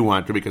 I do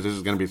want to because this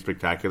is going to be a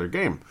spectacular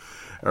game,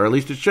 or at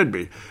least it should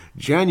be.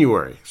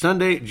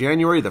 Sunday,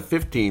 January the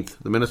 15th,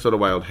 the Minnesota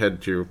Wild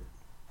head to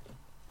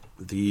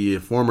the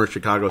former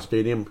Chicago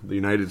Stadium, the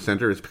United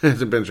Center. It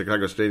hasn't been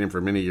Chicago Stadium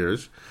for many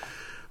years,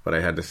 but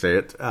I had to say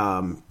it.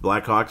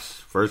 Blackhawks,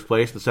 first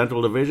place the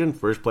Central Division,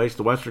 first place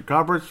the Western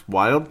Conference.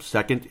 Wild,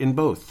 second in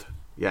both.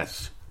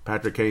 Yes,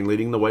 Patrick Kane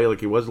leading the way like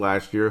he was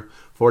last year.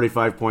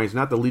 45 points,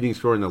 not the leading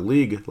scorer in the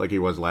league like he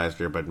was last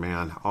year, but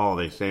man, all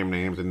the same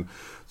names. And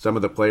some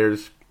of the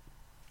players,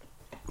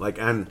 like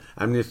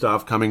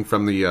Amnistov coming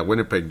from the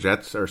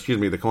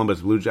the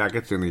Columbus Blue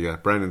Jackets in the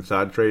Brandon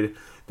Saad trade.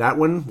 That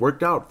one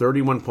worked out.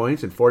 31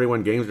 points in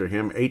 41 games for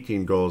him,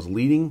 18 goals,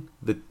 leading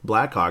the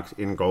Blackhawks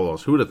in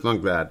goals. Who would have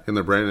thunk that in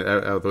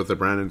the with the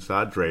Brandon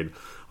Saad trade?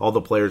 All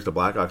the players the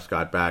Blackhawks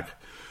got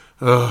back.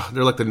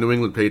 They're like the New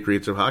England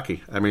Patriots of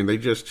hockey. I mean,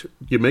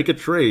 you make a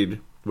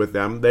trade with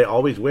them, they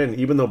always win,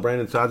 even though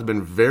Brandon Saad's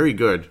been very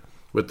good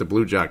with the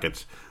Blue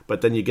Jackets.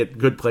 But then you get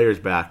good players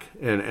back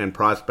and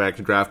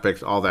prospects, draft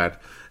picks, all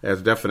that.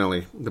 As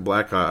definitely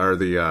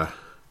the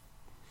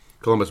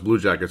Columbus Blue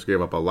Jackets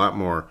gave up a lot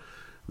more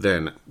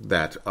than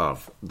that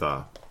of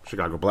the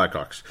Chicago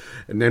Blackhawks.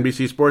 And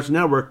NBC Sports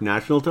Network,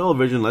 national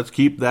television. Let's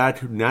keep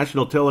that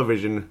national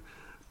television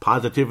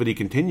positivity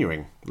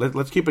continuing.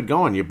 Let's keep it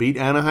going. You beat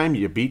Anaheim.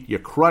 You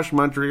crush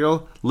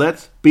Montreal.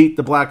 Let's beat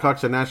the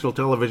Blackhawks on national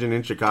television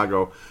in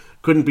Chicago.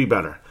 Couldn't be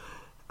better.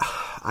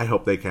 I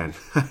hope they can.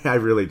 I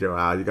really do.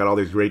 You got all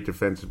these great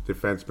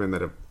defensemen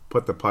that have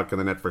put the puck in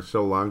the net for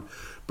so long.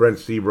 Brent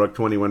Seabrook,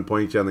 21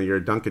 points on the year.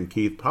 Duncan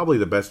Keith, probably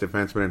the best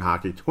defenseman in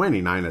hockey.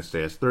 29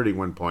 assists,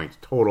 31 points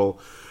total.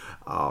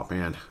 Oh,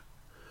 man.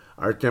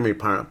 Artemi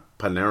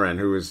Panarin,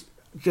 who is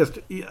just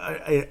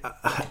an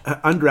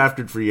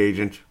undrafted free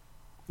agent.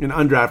 An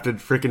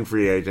undrafted freaking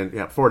free agent.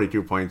 Yeah,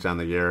 42 points on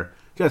the year.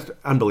 Just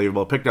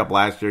unbelievable. Picked up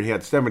last year. He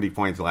had 70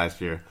 points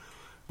last year.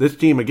 This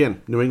team,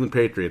 again, New England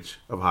Patriots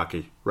of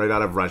hockey. Right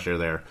out of Russia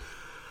there.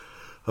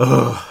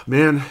 Oh,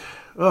 man.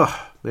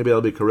 Oh, maybe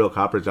that'll be Kirill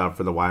Kaprizov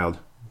for the Wild.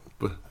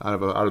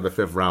 Out of the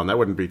fifth round. That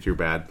wouldn't be too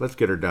bad. Let's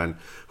get her done.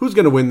 Who's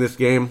going to win this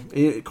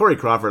game? Corey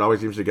Crawford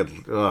always seems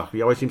to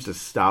he always seems to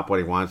stop when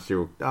he wants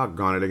to.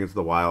 Doggone it against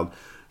the Wild.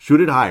 Shoot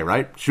it high,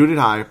 right? Shoot it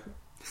high.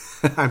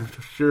 I'm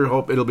sure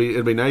hope it'll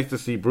be nice to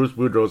see Bruce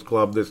Boudreau's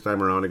club this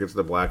time around against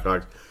the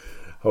Blackhawks.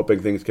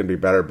 Hoping things can be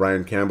better.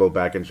 Brian Campbell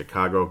back in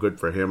Chicago. Good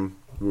for him.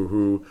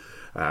 Woohoo.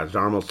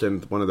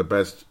 Zarmelson, one of the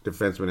best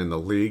defensemen in the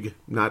league.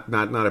 Not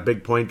a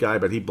big point guy,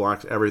 but he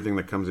blocks everything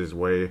that comes his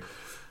way.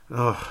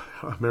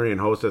 Marian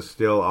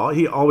Hossa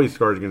he always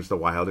scores against the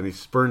Wild, and he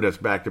spurned us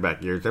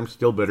back-to-back years. I'm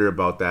still bitter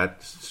about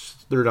that.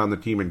 Third on the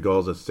team in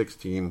goals at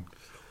 16.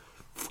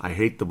 I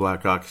hate the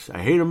Blackhawks.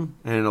 I hate them,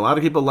 and a lot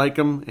of people like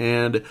them,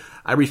 and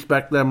I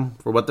respect them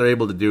for what they're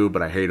able to do,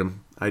 but I hate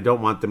them. I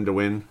don't want them to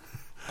win.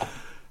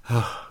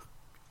 I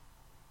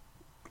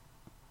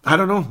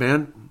don't know,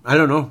 man. I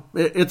don't know.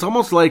 It's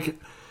almost like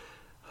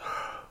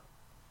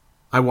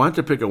I want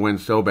to pick a win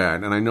so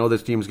bad, and I know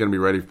this team's going to be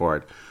ready for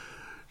it.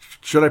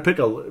 Should I pick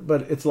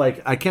but it's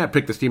like I can't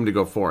pick this team to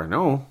go 4.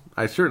 No,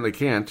 I certainly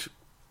can't.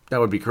 That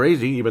would be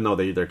crazy, even though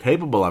they're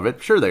capable of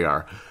it. Sure they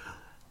are.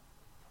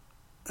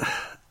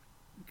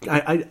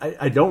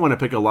 I don't want to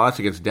pick a loss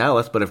against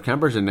Dallas, but if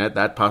Kemper's in net,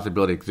 that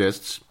possibility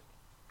exists.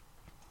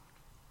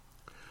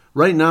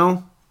 Right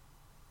now,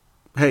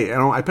 hey,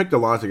 I picked a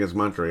loss against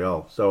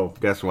Montreal, so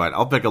guess what?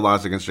 I'll pick a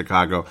loss against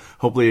Chicago.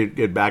 Hopefully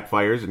it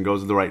backfires and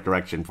goes in the right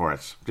direction for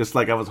us. Just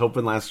like I was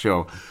hoping last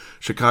show.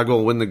 Chicago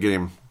will win the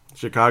game.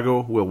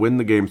 Chicago will win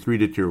the game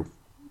 3-2.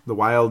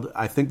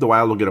 I think the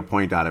Wild will get a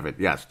point out of it.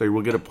 Yes, they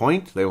will get a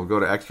point. They will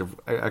go to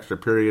extra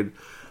period,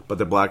 but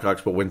the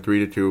Blackhawks will win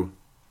 3-2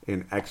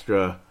 in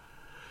extra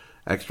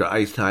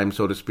ice time,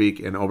 so to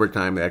speak, in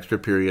overtime, the extra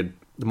period.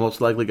 The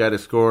most likely guy to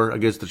score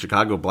against the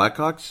Chicago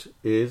Blackhawks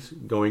is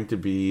going to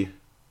be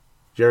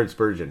Jared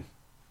Spurgeon.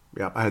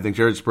 Yeah, I think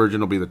Jared Spurgeon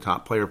will be the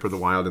top player for the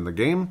Wild in the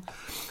game,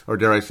 or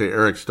dare I say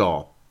Eric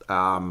Stahl.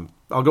 I'll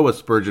go with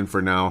Spurgeon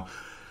for now.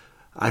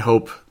 I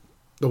hope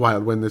the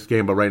Wild win this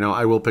game, but right now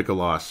I will pick a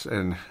loss,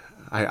 and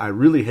I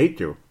really hate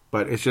to,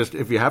 but it's just,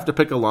 if you have to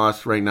pick a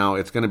loss right now,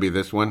 it's going to be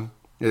this one.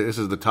 This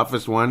is the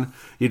toughest one.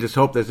 You just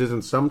hope this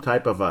isn't some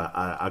type of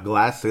a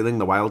glass ceiling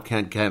the Wild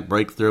can't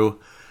break through.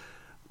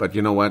 But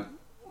you know what?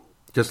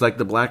 Just like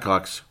the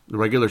Blackhawks, the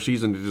regular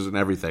season isn't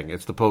everything.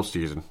 It's the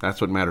postseason.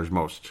 That's what matters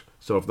most.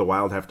 So if the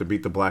Wild have to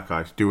beat the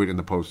Blackhawks, do it in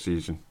the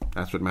postseason.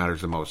 That's what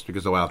matters the most,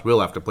 because the Wild will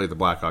have to play the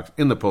Blackhawks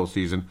in the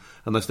postseason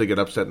unless they get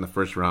upset in the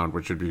first round,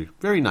 which would be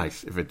very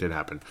nice if it did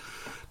happen.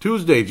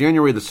 Tuesday,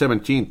 January the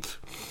 17th.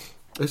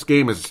 This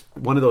game is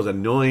one of those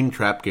annoying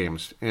trap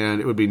games,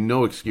 and it would be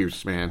no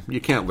excuse, man.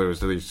 You can't lose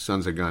to these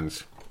sons of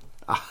guns.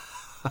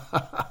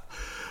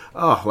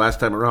 Oh, last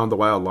time around, the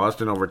Wild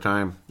lost in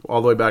overtime,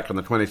 all the way back on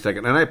the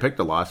 22nd, and I picked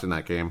a loss in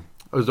that game.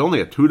 It was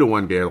only a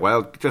 2-1 game. The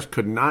Wild just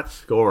could not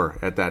score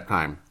at that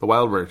time. The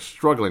Wild were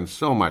struggling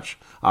so much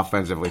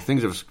offensively.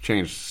 Things have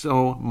changed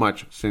so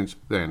much since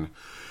then.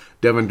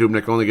 Devan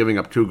Dubnyk only giving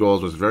up 2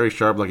 goals, was very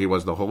sharp like he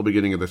was the whole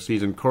beginning of the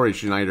season. Corey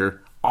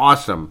Schneider,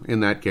 awesome in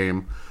that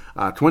game.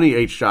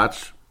 28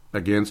 shots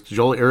against.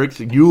 Yule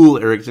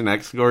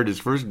Eriksson scored his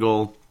first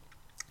goal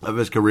of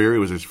his career. It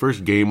was his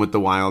first game with the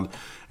Wild.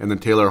 And then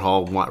Taylor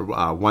Hall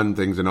won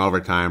things in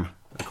overtime.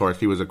 Of course,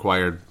 he was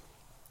acquired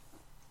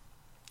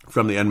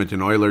from the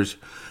Edmonton Oilers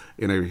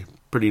in a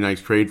pretty nice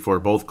trade for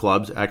both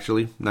clubs,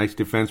 actually. Nice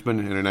defenseman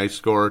and a nice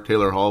scorer,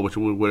 Taylor Hall, which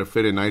would have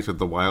fit in nice with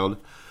the Wild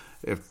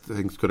if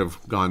things could have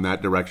gone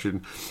that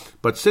direction.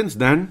 But since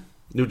then,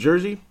 New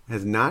Jersey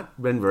has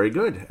not been very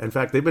good. In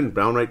fact, they've been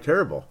downright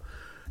terrible.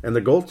 And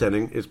the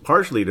goaltending is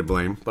partially to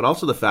blame, but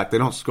also the fact they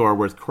don't score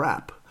worth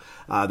crap.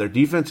 Their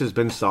defense has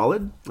been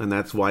solid, and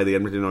that's why the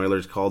Edmonton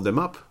Oilers called them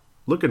up,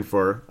 looking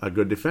for a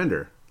good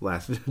defender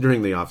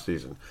during the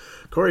offseason.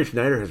 Corey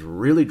Schneider has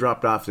really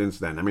dropped off since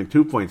then.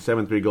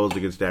 2.73 goals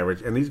against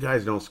average, and these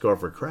guys don't score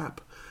for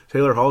crap.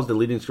 Taylor Hall's the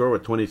leading scorer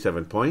with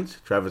 27 points.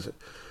 Travis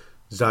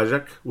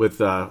Zajac with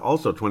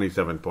also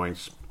 27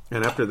 points.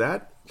 And after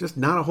that, just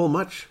not a whole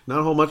much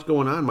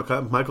going on.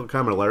 Michael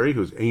Camilleri,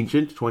 who's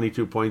ancient,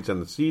 22 points on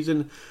the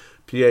season.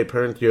 Pierre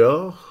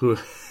Parentieux, who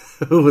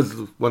was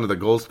one of the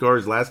goal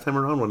scorers last time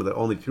around, one of the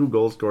only 2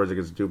 goal scorers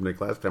against Dubnyk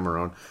last time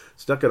around,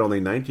 stuck at only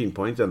 19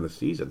 points on the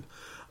season.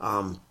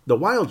 The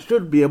Wild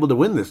should be able to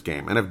win this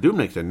game, and if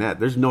Dubnyk's in net,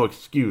 there's no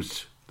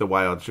excuse the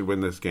Wild should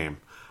win this game.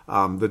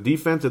 The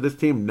defense of this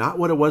team, not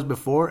what it was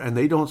before, and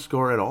they don't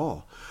score at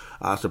all.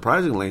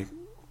 Surprisingly,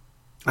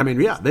 they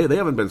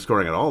haven't been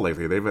scoring at all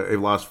lately.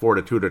 They've lost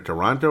 4-2 to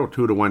Toronto,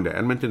 2-1 to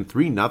Edmonton,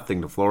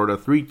 3-0 to Florida,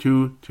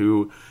 3-2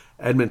 to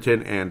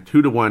Edmonton, and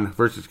 2-1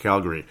 versus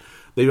Calgary.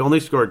 They only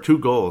scored 2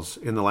 goals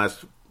in the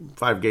last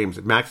 5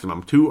 games,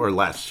 maximum, 2 or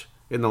less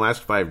in the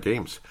last 5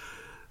 games.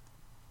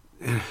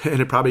 And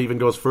it probably even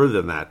goes further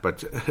than that,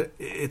 but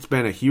it's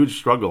been a huge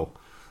struggle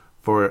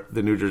for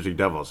the New Jersey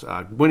Devils.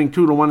 Winning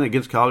 2-1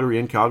 against Calgary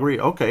in Calgary,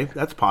 okay,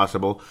 that's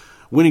possible.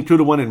 Winning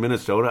 2-1 in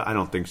Minnesota, I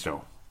don't think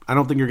so. I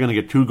don't think you're going to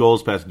get 2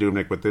 goals past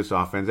Dubnyk with this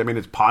offense.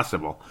 It's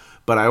possible,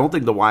 but I don't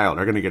think the Wild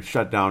are going to get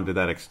shut down to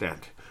that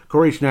extent.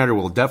 Corey Schneider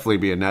will definitely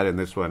be a net in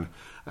this one.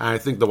 I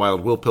think the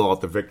Wild will pull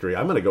out the victory.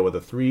 I'm going to go with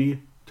a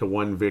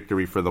 3-1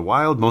 victory for the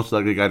Wild. Most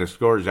likely guy to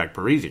score is Zach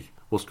Parise.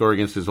 Will score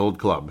against his old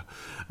club.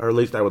 Or at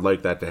least I would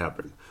like that to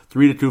happen.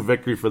 3-2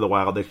 victory for the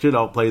Wild. They should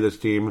outplay this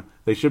team.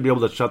 They should be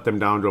able to shut them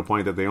down to a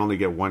point that they only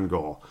get 1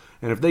 goal.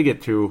 And if they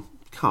get 2,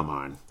 come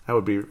on. That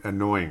would be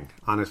annoying.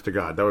 Honest to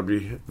God. That would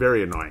be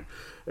very annoying.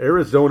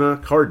 Arizona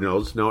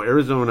Cardinals. No,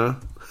 Arizona.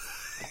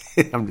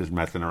 I'm just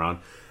messing around.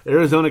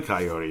 Arizona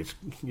Coyotes.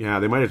 Yeah,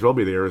 they might as well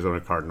be the Arizona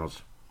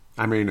Cardinals.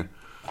 Devan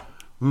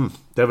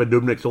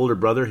Dubnyk's older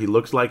brother, he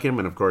looks like him,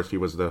 and of course he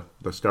was the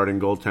starting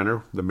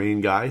goaltender, the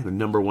main guy, the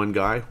number 1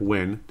 guy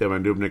when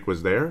Devan Dubnyk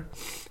was there.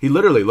 He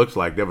literally looks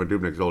like Devan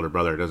Dubnyk's older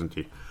brother, doesn't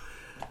he?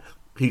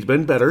 He's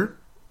been better,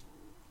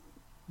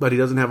 but he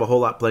doesn't have a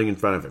whole lot playing in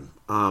front of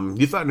him.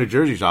 You thought New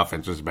Jersey's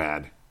offense was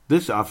bad.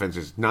 This offense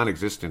is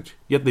non-existent,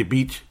 yet they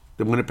beat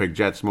the Winnipeg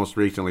Jets most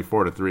recently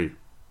 4-3.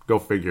 Go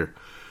figure.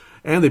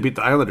 And they beat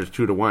the Islanders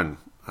 2-1.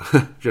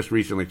 Just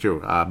recently,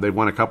 too. They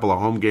won a couple of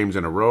home games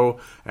in a row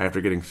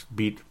after getting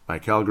beat by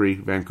Calgary,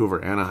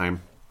 Vancouver,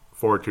 Anaheim,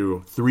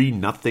 4-2,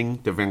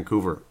 3-0 to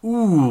Vancouver.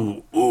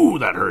 Ooh,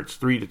 that hurts.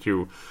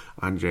 3-2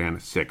 on Jan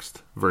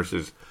 6th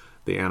versus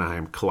the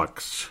Anaheim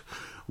Clucks.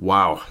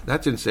 Wow,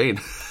 that's insane.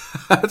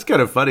 That's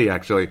kind of funny,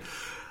 actually.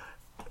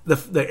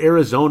 The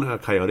Arizona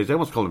Coyotes, I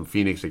almost called them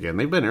Phoenix again.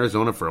 They've been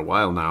Arizona for a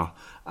while now.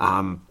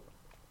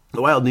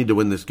 The Wild need to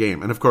win this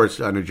game. And, of course,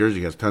 New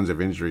Jersey has tons of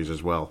injuries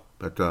as well.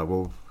 But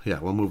we'll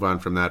move on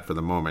from that for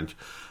the moment,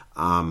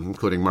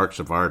 including Mark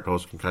Savard,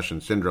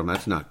 post-concussion syndrome.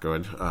 That's not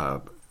good.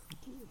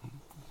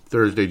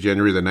 Thursday,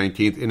 January the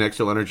 19th, in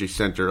Xcel Energy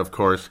Center, of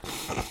course.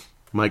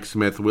 Mike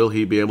Smith, will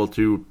he be able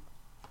to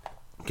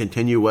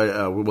continue?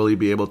 Will he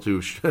be able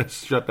to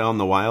shut down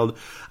the Wild?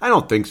 I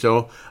don't think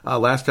so.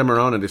 Last time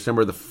around on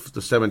December the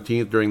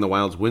 17th, during the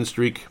Wild's win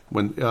streak,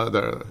 when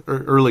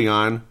early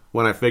on,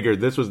 when I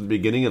figured this was the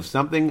beginning of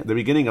something, the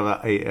beginning of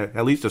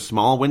at least a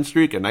small win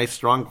streak, a nice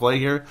strong play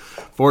here,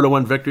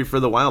 4-1 victory for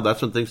the Wild.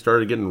 That's when things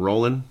started getting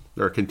rolling,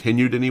 or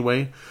continued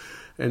anyway.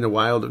 And the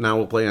Wild now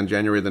will play on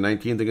January the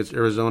 19th against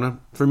Arizona.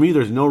 For me,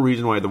 there's no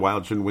reason why the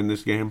Wild shouldn't win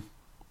this game.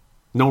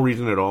 No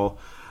reason at all.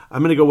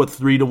 I'm going to go with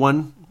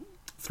 3-1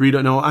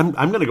 3-0. No, I'm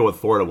going to go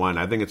with 4-1.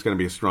 I think it's going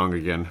to be strong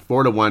again.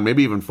 4-1,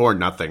 maybe even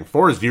 4-0.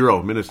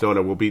 4-0.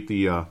 Minnesota will beat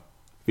the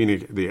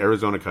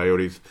Arizona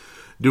Coyotes.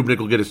 Dubnyk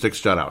will get a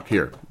 6th shutout.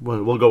 Here,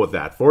 we'll go with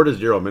that.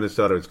 4-0.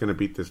 Minnesota is going to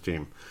beat this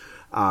team.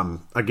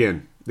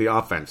 Again, the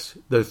offense.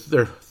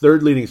 Their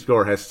third leading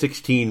scorer has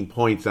 16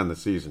 points on the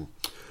season.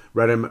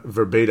 Radim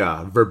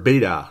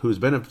Verbata, who's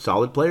been a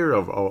solid player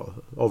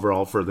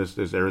overall for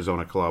this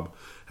Arizona club,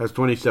 has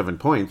 27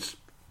 points.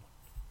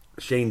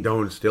 Shane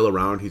Doan's still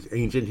around. He's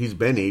ancient. He's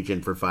been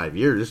ancient for 5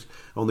 years.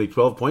 Only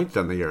 12 points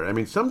on the year. I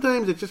mean,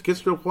 sometimes it just gets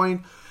to a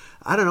point,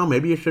 I don't know,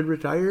 maybe you should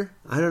retire.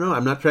 I don't know.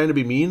 I'm not trying to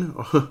be mean.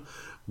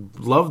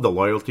 Love the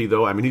loyalty,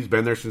 though. I mean, he's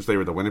been there since they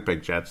were the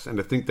Winnipeg Jets. And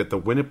to think that the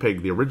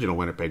original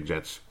Winnipeg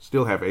Jets,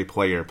 still have a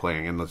player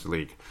playing in this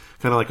league.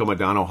 Kind of like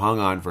Modano hung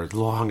on for as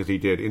long as he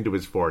did into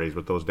his 40s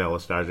with those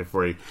Dallas Stars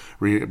before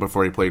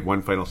he played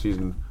one final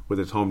season with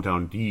his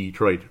hometown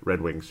Detroit Red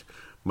Wings.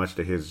 Much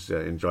to his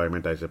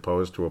enjoyment, I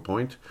suppose, to a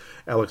point.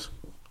 Alex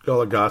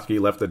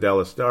Goligoski left the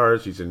Dallas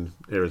Stars. He's in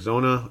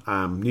Arizona.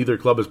 Neither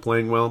club is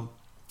playing well,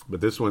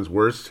 but this one's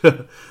worse.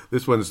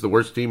 This one's the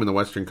worst team in the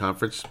Western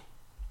Conference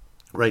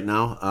right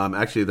now.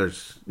 Actually, they're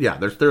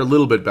a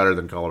little bit better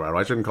than Colorado.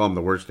 I shouldn't call them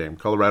the worst team.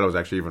 Colorado is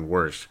actually even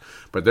worse,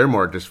 but they're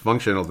more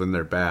dysfunctional than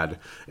they're bad.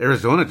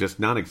 Arizona just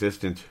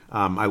non-existent.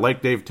 I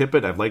like Dave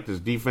Tippett. I've liked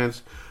his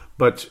defense,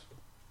 but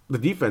the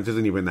defense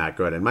isn't even that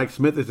good, and Mike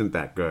Smith isn't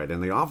that good,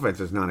 and the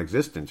offense is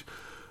non-existent.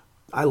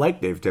 I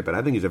like Dave Tippett.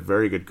 I think he's a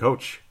very good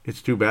coach.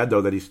 It's too bad,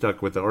 though, that he's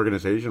stuck with the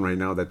organization right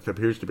now that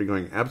appears to be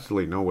going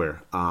absolutely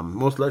nowhere.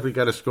 Most likely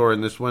got to score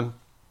in this one.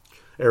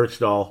 Eric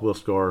Stahl will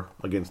score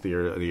against the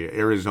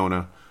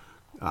Arizona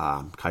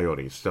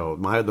Coyotes. So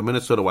the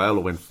Minnesota Wild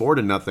will win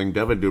 4-0.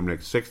 Devan Dubnyk,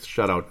 6th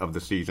shutout of the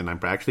season. I'm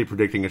actually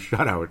predicting a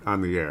shutout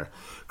on the air.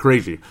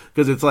 Crazy.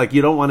 Because it's like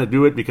you don't want to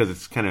do it because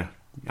it's kind of,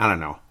 I don't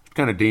know,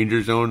 kind of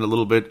danger zone a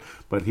little bit,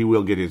 but he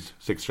will get his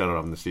 6th shutout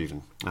of the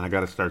season. And I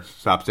got to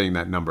stop saying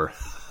that number.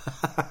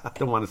 I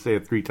don't want to say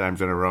it 3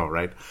 times in a row,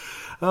 right?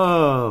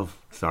 Oh,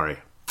 sorry.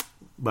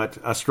 But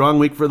a strong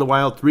week for the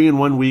Wild.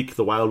 3-1 week.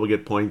 The Wild will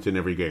get points in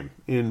every game,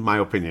 in my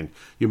opinion.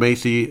 You may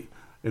see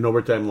an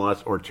overtime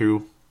loss or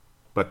 2,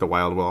 but the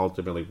Wild will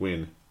ultimately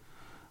win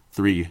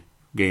 3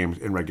 games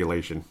in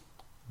regulation.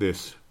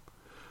 This,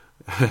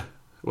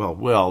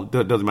 well,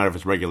 it doesn't matter if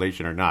it's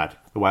regulation or not.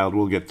 The Wild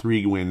will get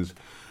 3 wins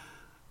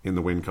in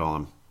the win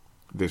column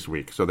this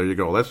week. So there you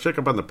go. Let's check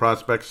up on the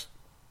prospects.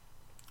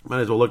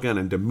 Might as well look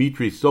on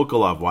Dmitry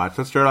Sokolov watch.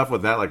 Let's start off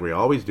with that like we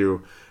always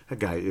do. That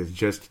guy is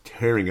just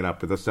tearing it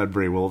up with the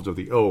Sudbury Wolves of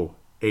the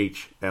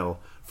OHL.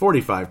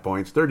 45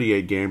 points,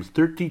 38 games,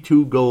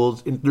 32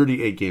 goals in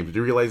 38 games. Did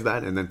you realize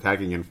that? And then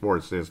tagging in 4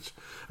 assists,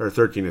 or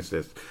 13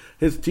 assists.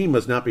 His team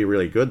must not be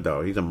really good,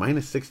 though. He's a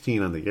minus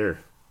 16 on the year.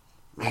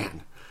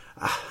 Man.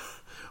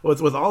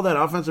 With all that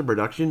offensive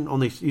production,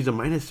 he's a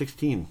minus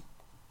 16.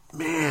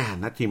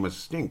 Man, that team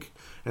must stink.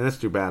 And that's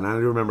too bad. And I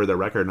do remember the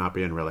record not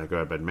being really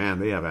good, but man,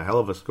 they have a hell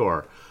of a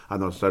score on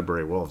those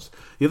Sudbury Wolves.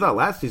 You thought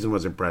last season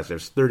was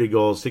impressive. 30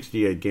 goals,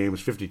 68 games,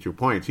 52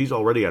 points. He's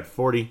already at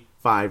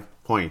 45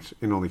 points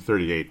in only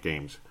 38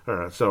 games.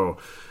 So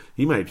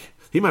he might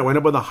wind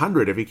up with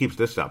 100 if he keeps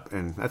this up,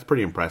 and that's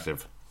pretty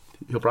impressive.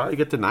 He'll probably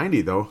get to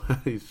 90, though.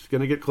 He's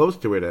going to get close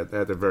to it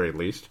at the very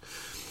least.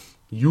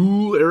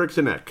 Joel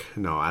Eriksson-Ek.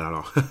 No, I don't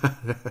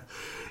know.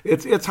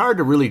 It's hard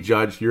to really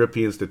judge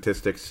European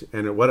statistics,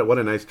 and what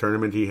a nice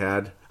tournament he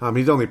had.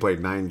 He's only played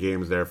 9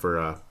 games there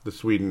for the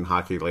Sweden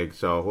Hockey League,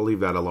 so we'll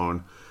leave that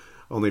alone.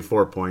 Only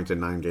 4 points in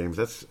 9 games.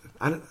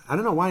 I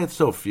don't know why it's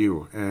so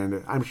few,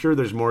 and I'm sure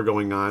there's more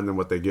going on than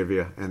what they give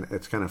you, and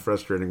it's kind of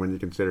frustrating when you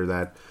consider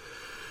that.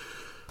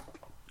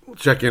 We'll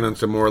check in on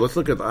some more. Let's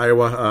look at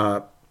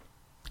Iowa.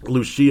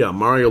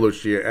 Mario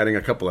Lucia adding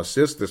a couple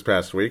assists this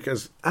past week.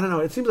 As I don't know,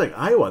 it seems like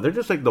Iowa, they're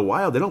just like the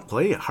Wild. They don't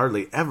play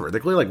hardly ever.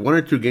 They play like 1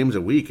 or 2 games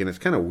a week, and it's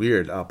kind of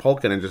weird.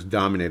 Pulkkinen just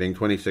dominating,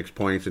 26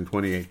 points in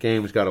 28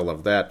 games. Gotta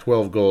love that.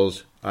 12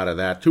 goals out of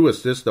that. 2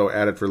 assists, though,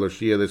 added for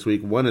Lucia this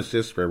week. 1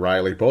 assist for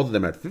Riley. Both of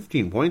them at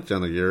 15 points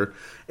on the year.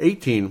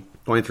 18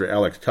 points for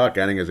Alex Tuch,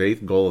 adding his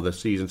 8th goal of the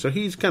season. So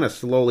he's kind of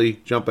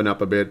slowly jumping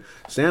up a bit.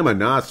 Sam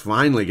Anas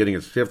finally getting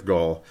his 5th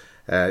goal.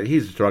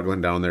 He's struggling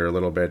down there a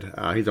little bit.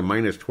 He's a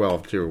minus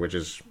 12, too, which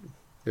is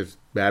as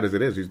bad as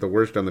it is. He's the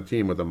worst on the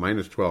team with a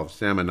minus 12.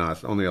 Sam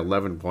Anas, only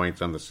 11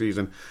 points on the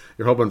season.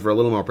 You're hoping for a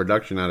little more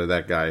production out of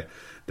that guy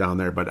down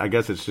there, but I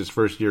guess it's his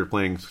first year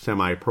playing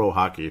semi-pro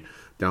hockey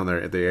down there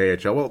at the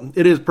AHL. Well,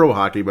 it is pro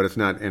hockey, but it's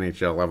not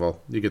NHL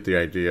level. You get the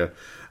idea.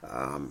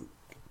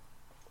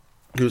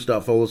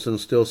 Gustav Olsson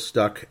still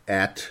stuck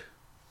at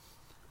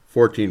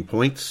 14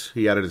 points.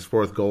 He added his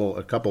 4th goal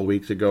a couple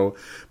weeks ago,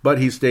 but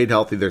he stayed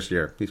healthy this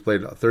year. He's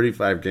played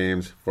 35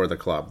 games for the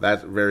club.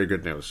 That's very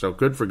good news. So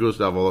good for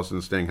Gustav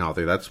Olsson staying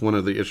healthy. That's one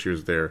of the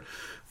issues there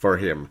for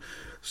him.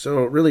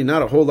 So really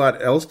not a whole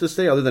lot else to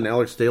say other than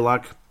Alex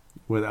Stalock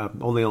with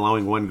only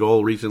allowing 1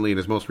 goal recently in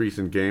his most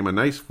recent game. A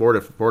nice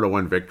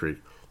 4-1 victory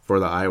for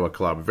the Iowa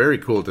club. Very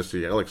cool to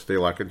see Alex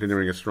Stalock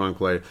continuing a strong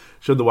play.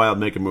 Should the Wild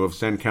make a move,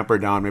 send Kemper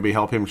down, maybe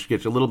help him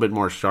get a little bit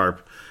more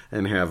sharp,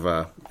 and have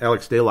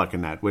Alex Stalock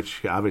in that,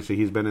 which obviously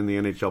he's been in the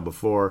NHL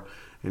before,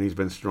 and he's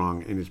been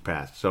strong in his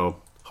past.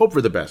 So hope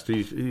for the best.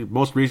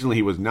 Most recently,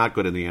 he was not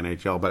good in the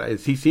NHL,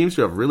 but he seems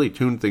to have really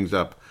tuned things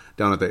up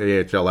down at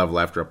the AHL level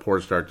after a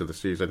poor start to the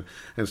season.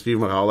 And Steve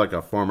Michalek,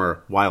 a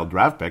former Wild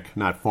draft pick,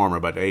 not former,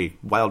 but a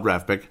Wild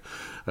draft pick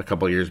a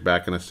couple years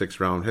back in the 6th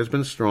round, has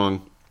been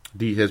strong.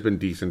 Has been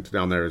decent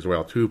down there as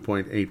well.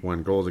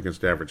 2.81 goals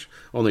against average.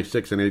 Only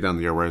 6-8 on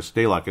the year, whereas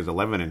Stalock is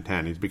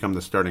 11-10. He's become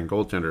the starting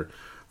goaltender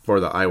for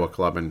the Iowa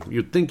club, and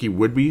you'd think he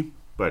would be,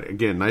 but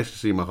again, nice to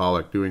see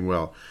Michalek doing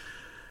well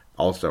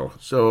also.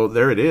 So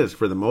there it is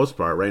for the most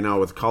part right now,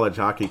 with college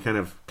hockey kind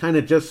of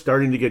just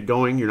starting to get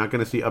going. You're not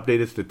going to see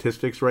updated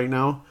statistics right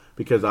now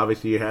because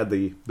obviously you had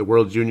the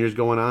World Juniors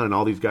going on and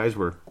all these guys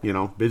were,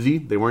 busy.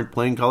 They weren't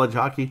playing college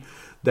hockey.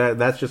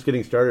 That's just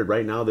getting started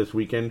right now this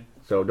weekend.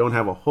 So don't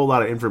have a whole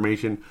lot of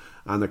information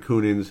on the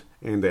Koonens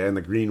and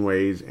the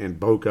Greenways and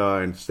Boca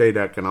and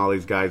Stadek and all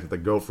these guys at the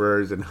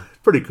Gophers, and it's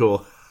pretty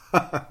cool.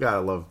 Gotta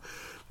love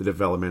the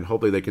development.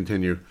 Hopefully they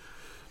continue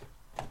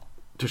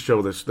to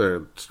show the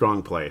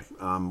strong play.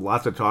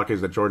 Lots of talk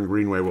is that Jordan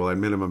Greenway will at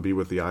minimum be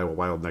with the Iowa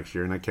Wild next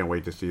year, and I can't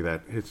wait to see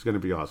that. It's going to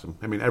be awesome.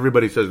 I mean,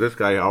 everybody says this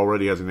guy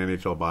already has an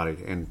NHL body,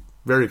 and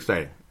very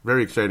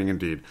exciting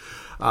indeed.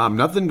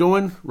 Nothing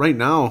going right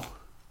now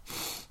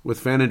with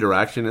fan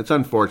interaction. It's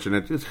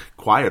unfortunate. It's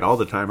quiet all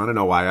the time. I don't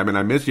know why. I mean,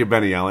 I miss you,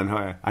 Benny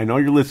Allen. I know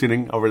you're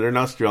listening over there in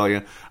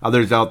Australia.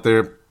 Others out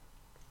there,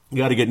 you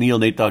got to get Neil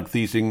Nate Dog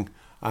Thiesing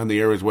on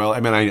the air as well. I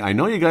mean, I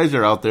know you guys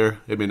are out there.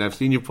 I mean, I've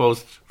seen you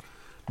post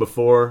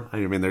before. I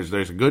mean, there's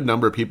a good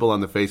number of people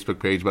on the Facebook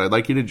page, but I'd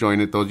like you to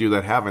join it. Those of you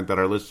that haven't, that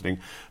are listening,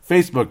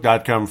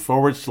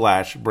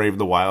 Facebook.com/Brave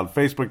the Wild.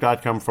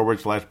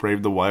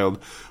 Facebook.com/Brave the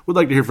Wild. Would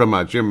like to hear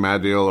from Jim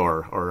Maddale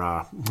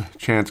or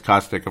Chance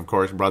Kostick, of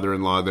course,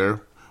 brother-in-law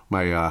there.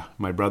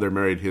 My brother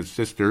married his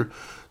sister,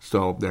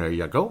 so there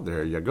you go.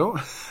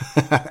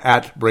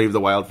 At Brave the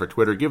Wild for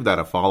Twitter. Give that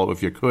a follow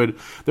if you could.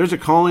 There's a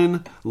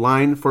call-in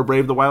line for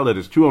Brave the Wild. It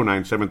is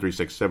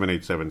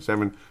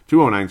 209-736-7877,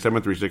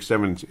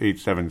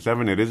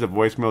 209-736-7877. It is a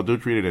voicemail. Do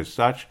treat it as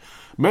such.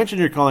 Mention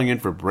you're calling in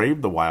for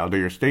Brave the Wild, or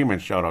your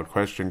statement, shout-out,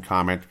 question,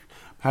 comment.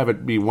 Have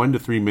it be 1 to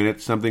 3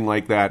 minutes, something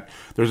like that.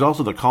 There's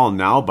also the Call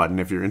Now button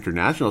if you're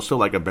international, so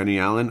like a Benny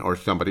Allen or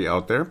somebody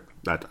out there.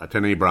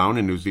 Tene Brown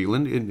in New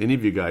Zealand, any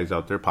of you guys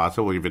out there,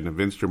 possibly even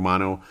Vince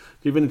Germano,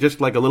 even just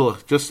like a little,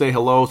 just say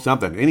hello,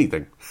 something,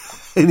 anything.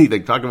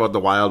 Talk about the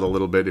Wild a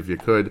little bit if you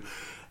could,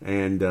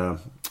 and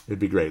it'd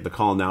be great. The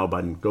Call Now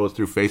button goes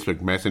through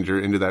Facebook Messenger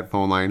into that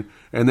phone line,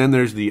 and then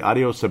there's the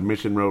audio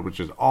submission road, which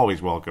is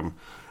always welcome.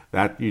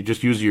 That you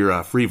just use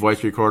your free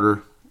voice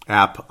recorder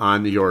app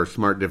on your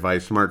smart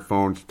device,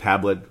 smartphone,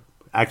 tablet,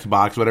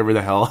 Xbox, whatever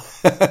the hell,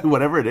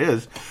 whatever it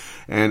is,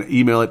 and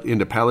email it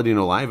into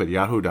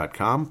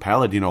PaladinoLive@yahoo.com,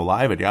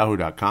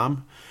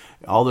 PaladinoLive@yahoo.com.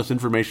 All this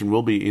information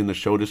will be in the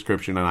show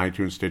description on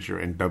iTunes, Stitcher,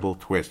 and Double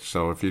Twist.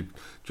 So if you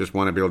just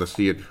want to be able to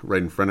see it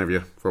right in front of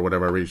you for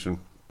whatever reason,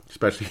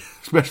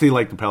 especially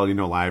like the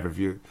Paladino Live, if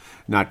you're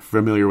not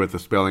familiar with the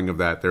spelling of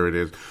that, there it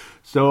is.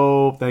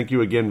 So thank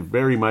you again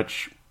very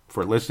much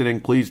for listening.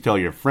 Please tell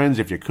your friends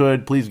if you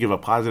could. Please give a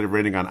positive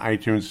rating on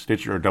iTunes,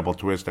 Stitcher, or Double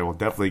Twist. I will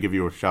definitely give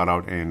you a shout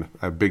out and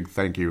a big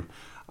thank you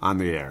on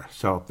the air.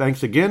 So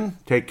thanks again.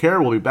 Take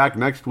care. We'll be back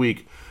next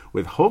week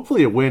with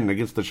hopefully a win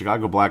against the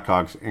Chicago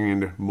Blackhawks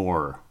and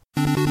more.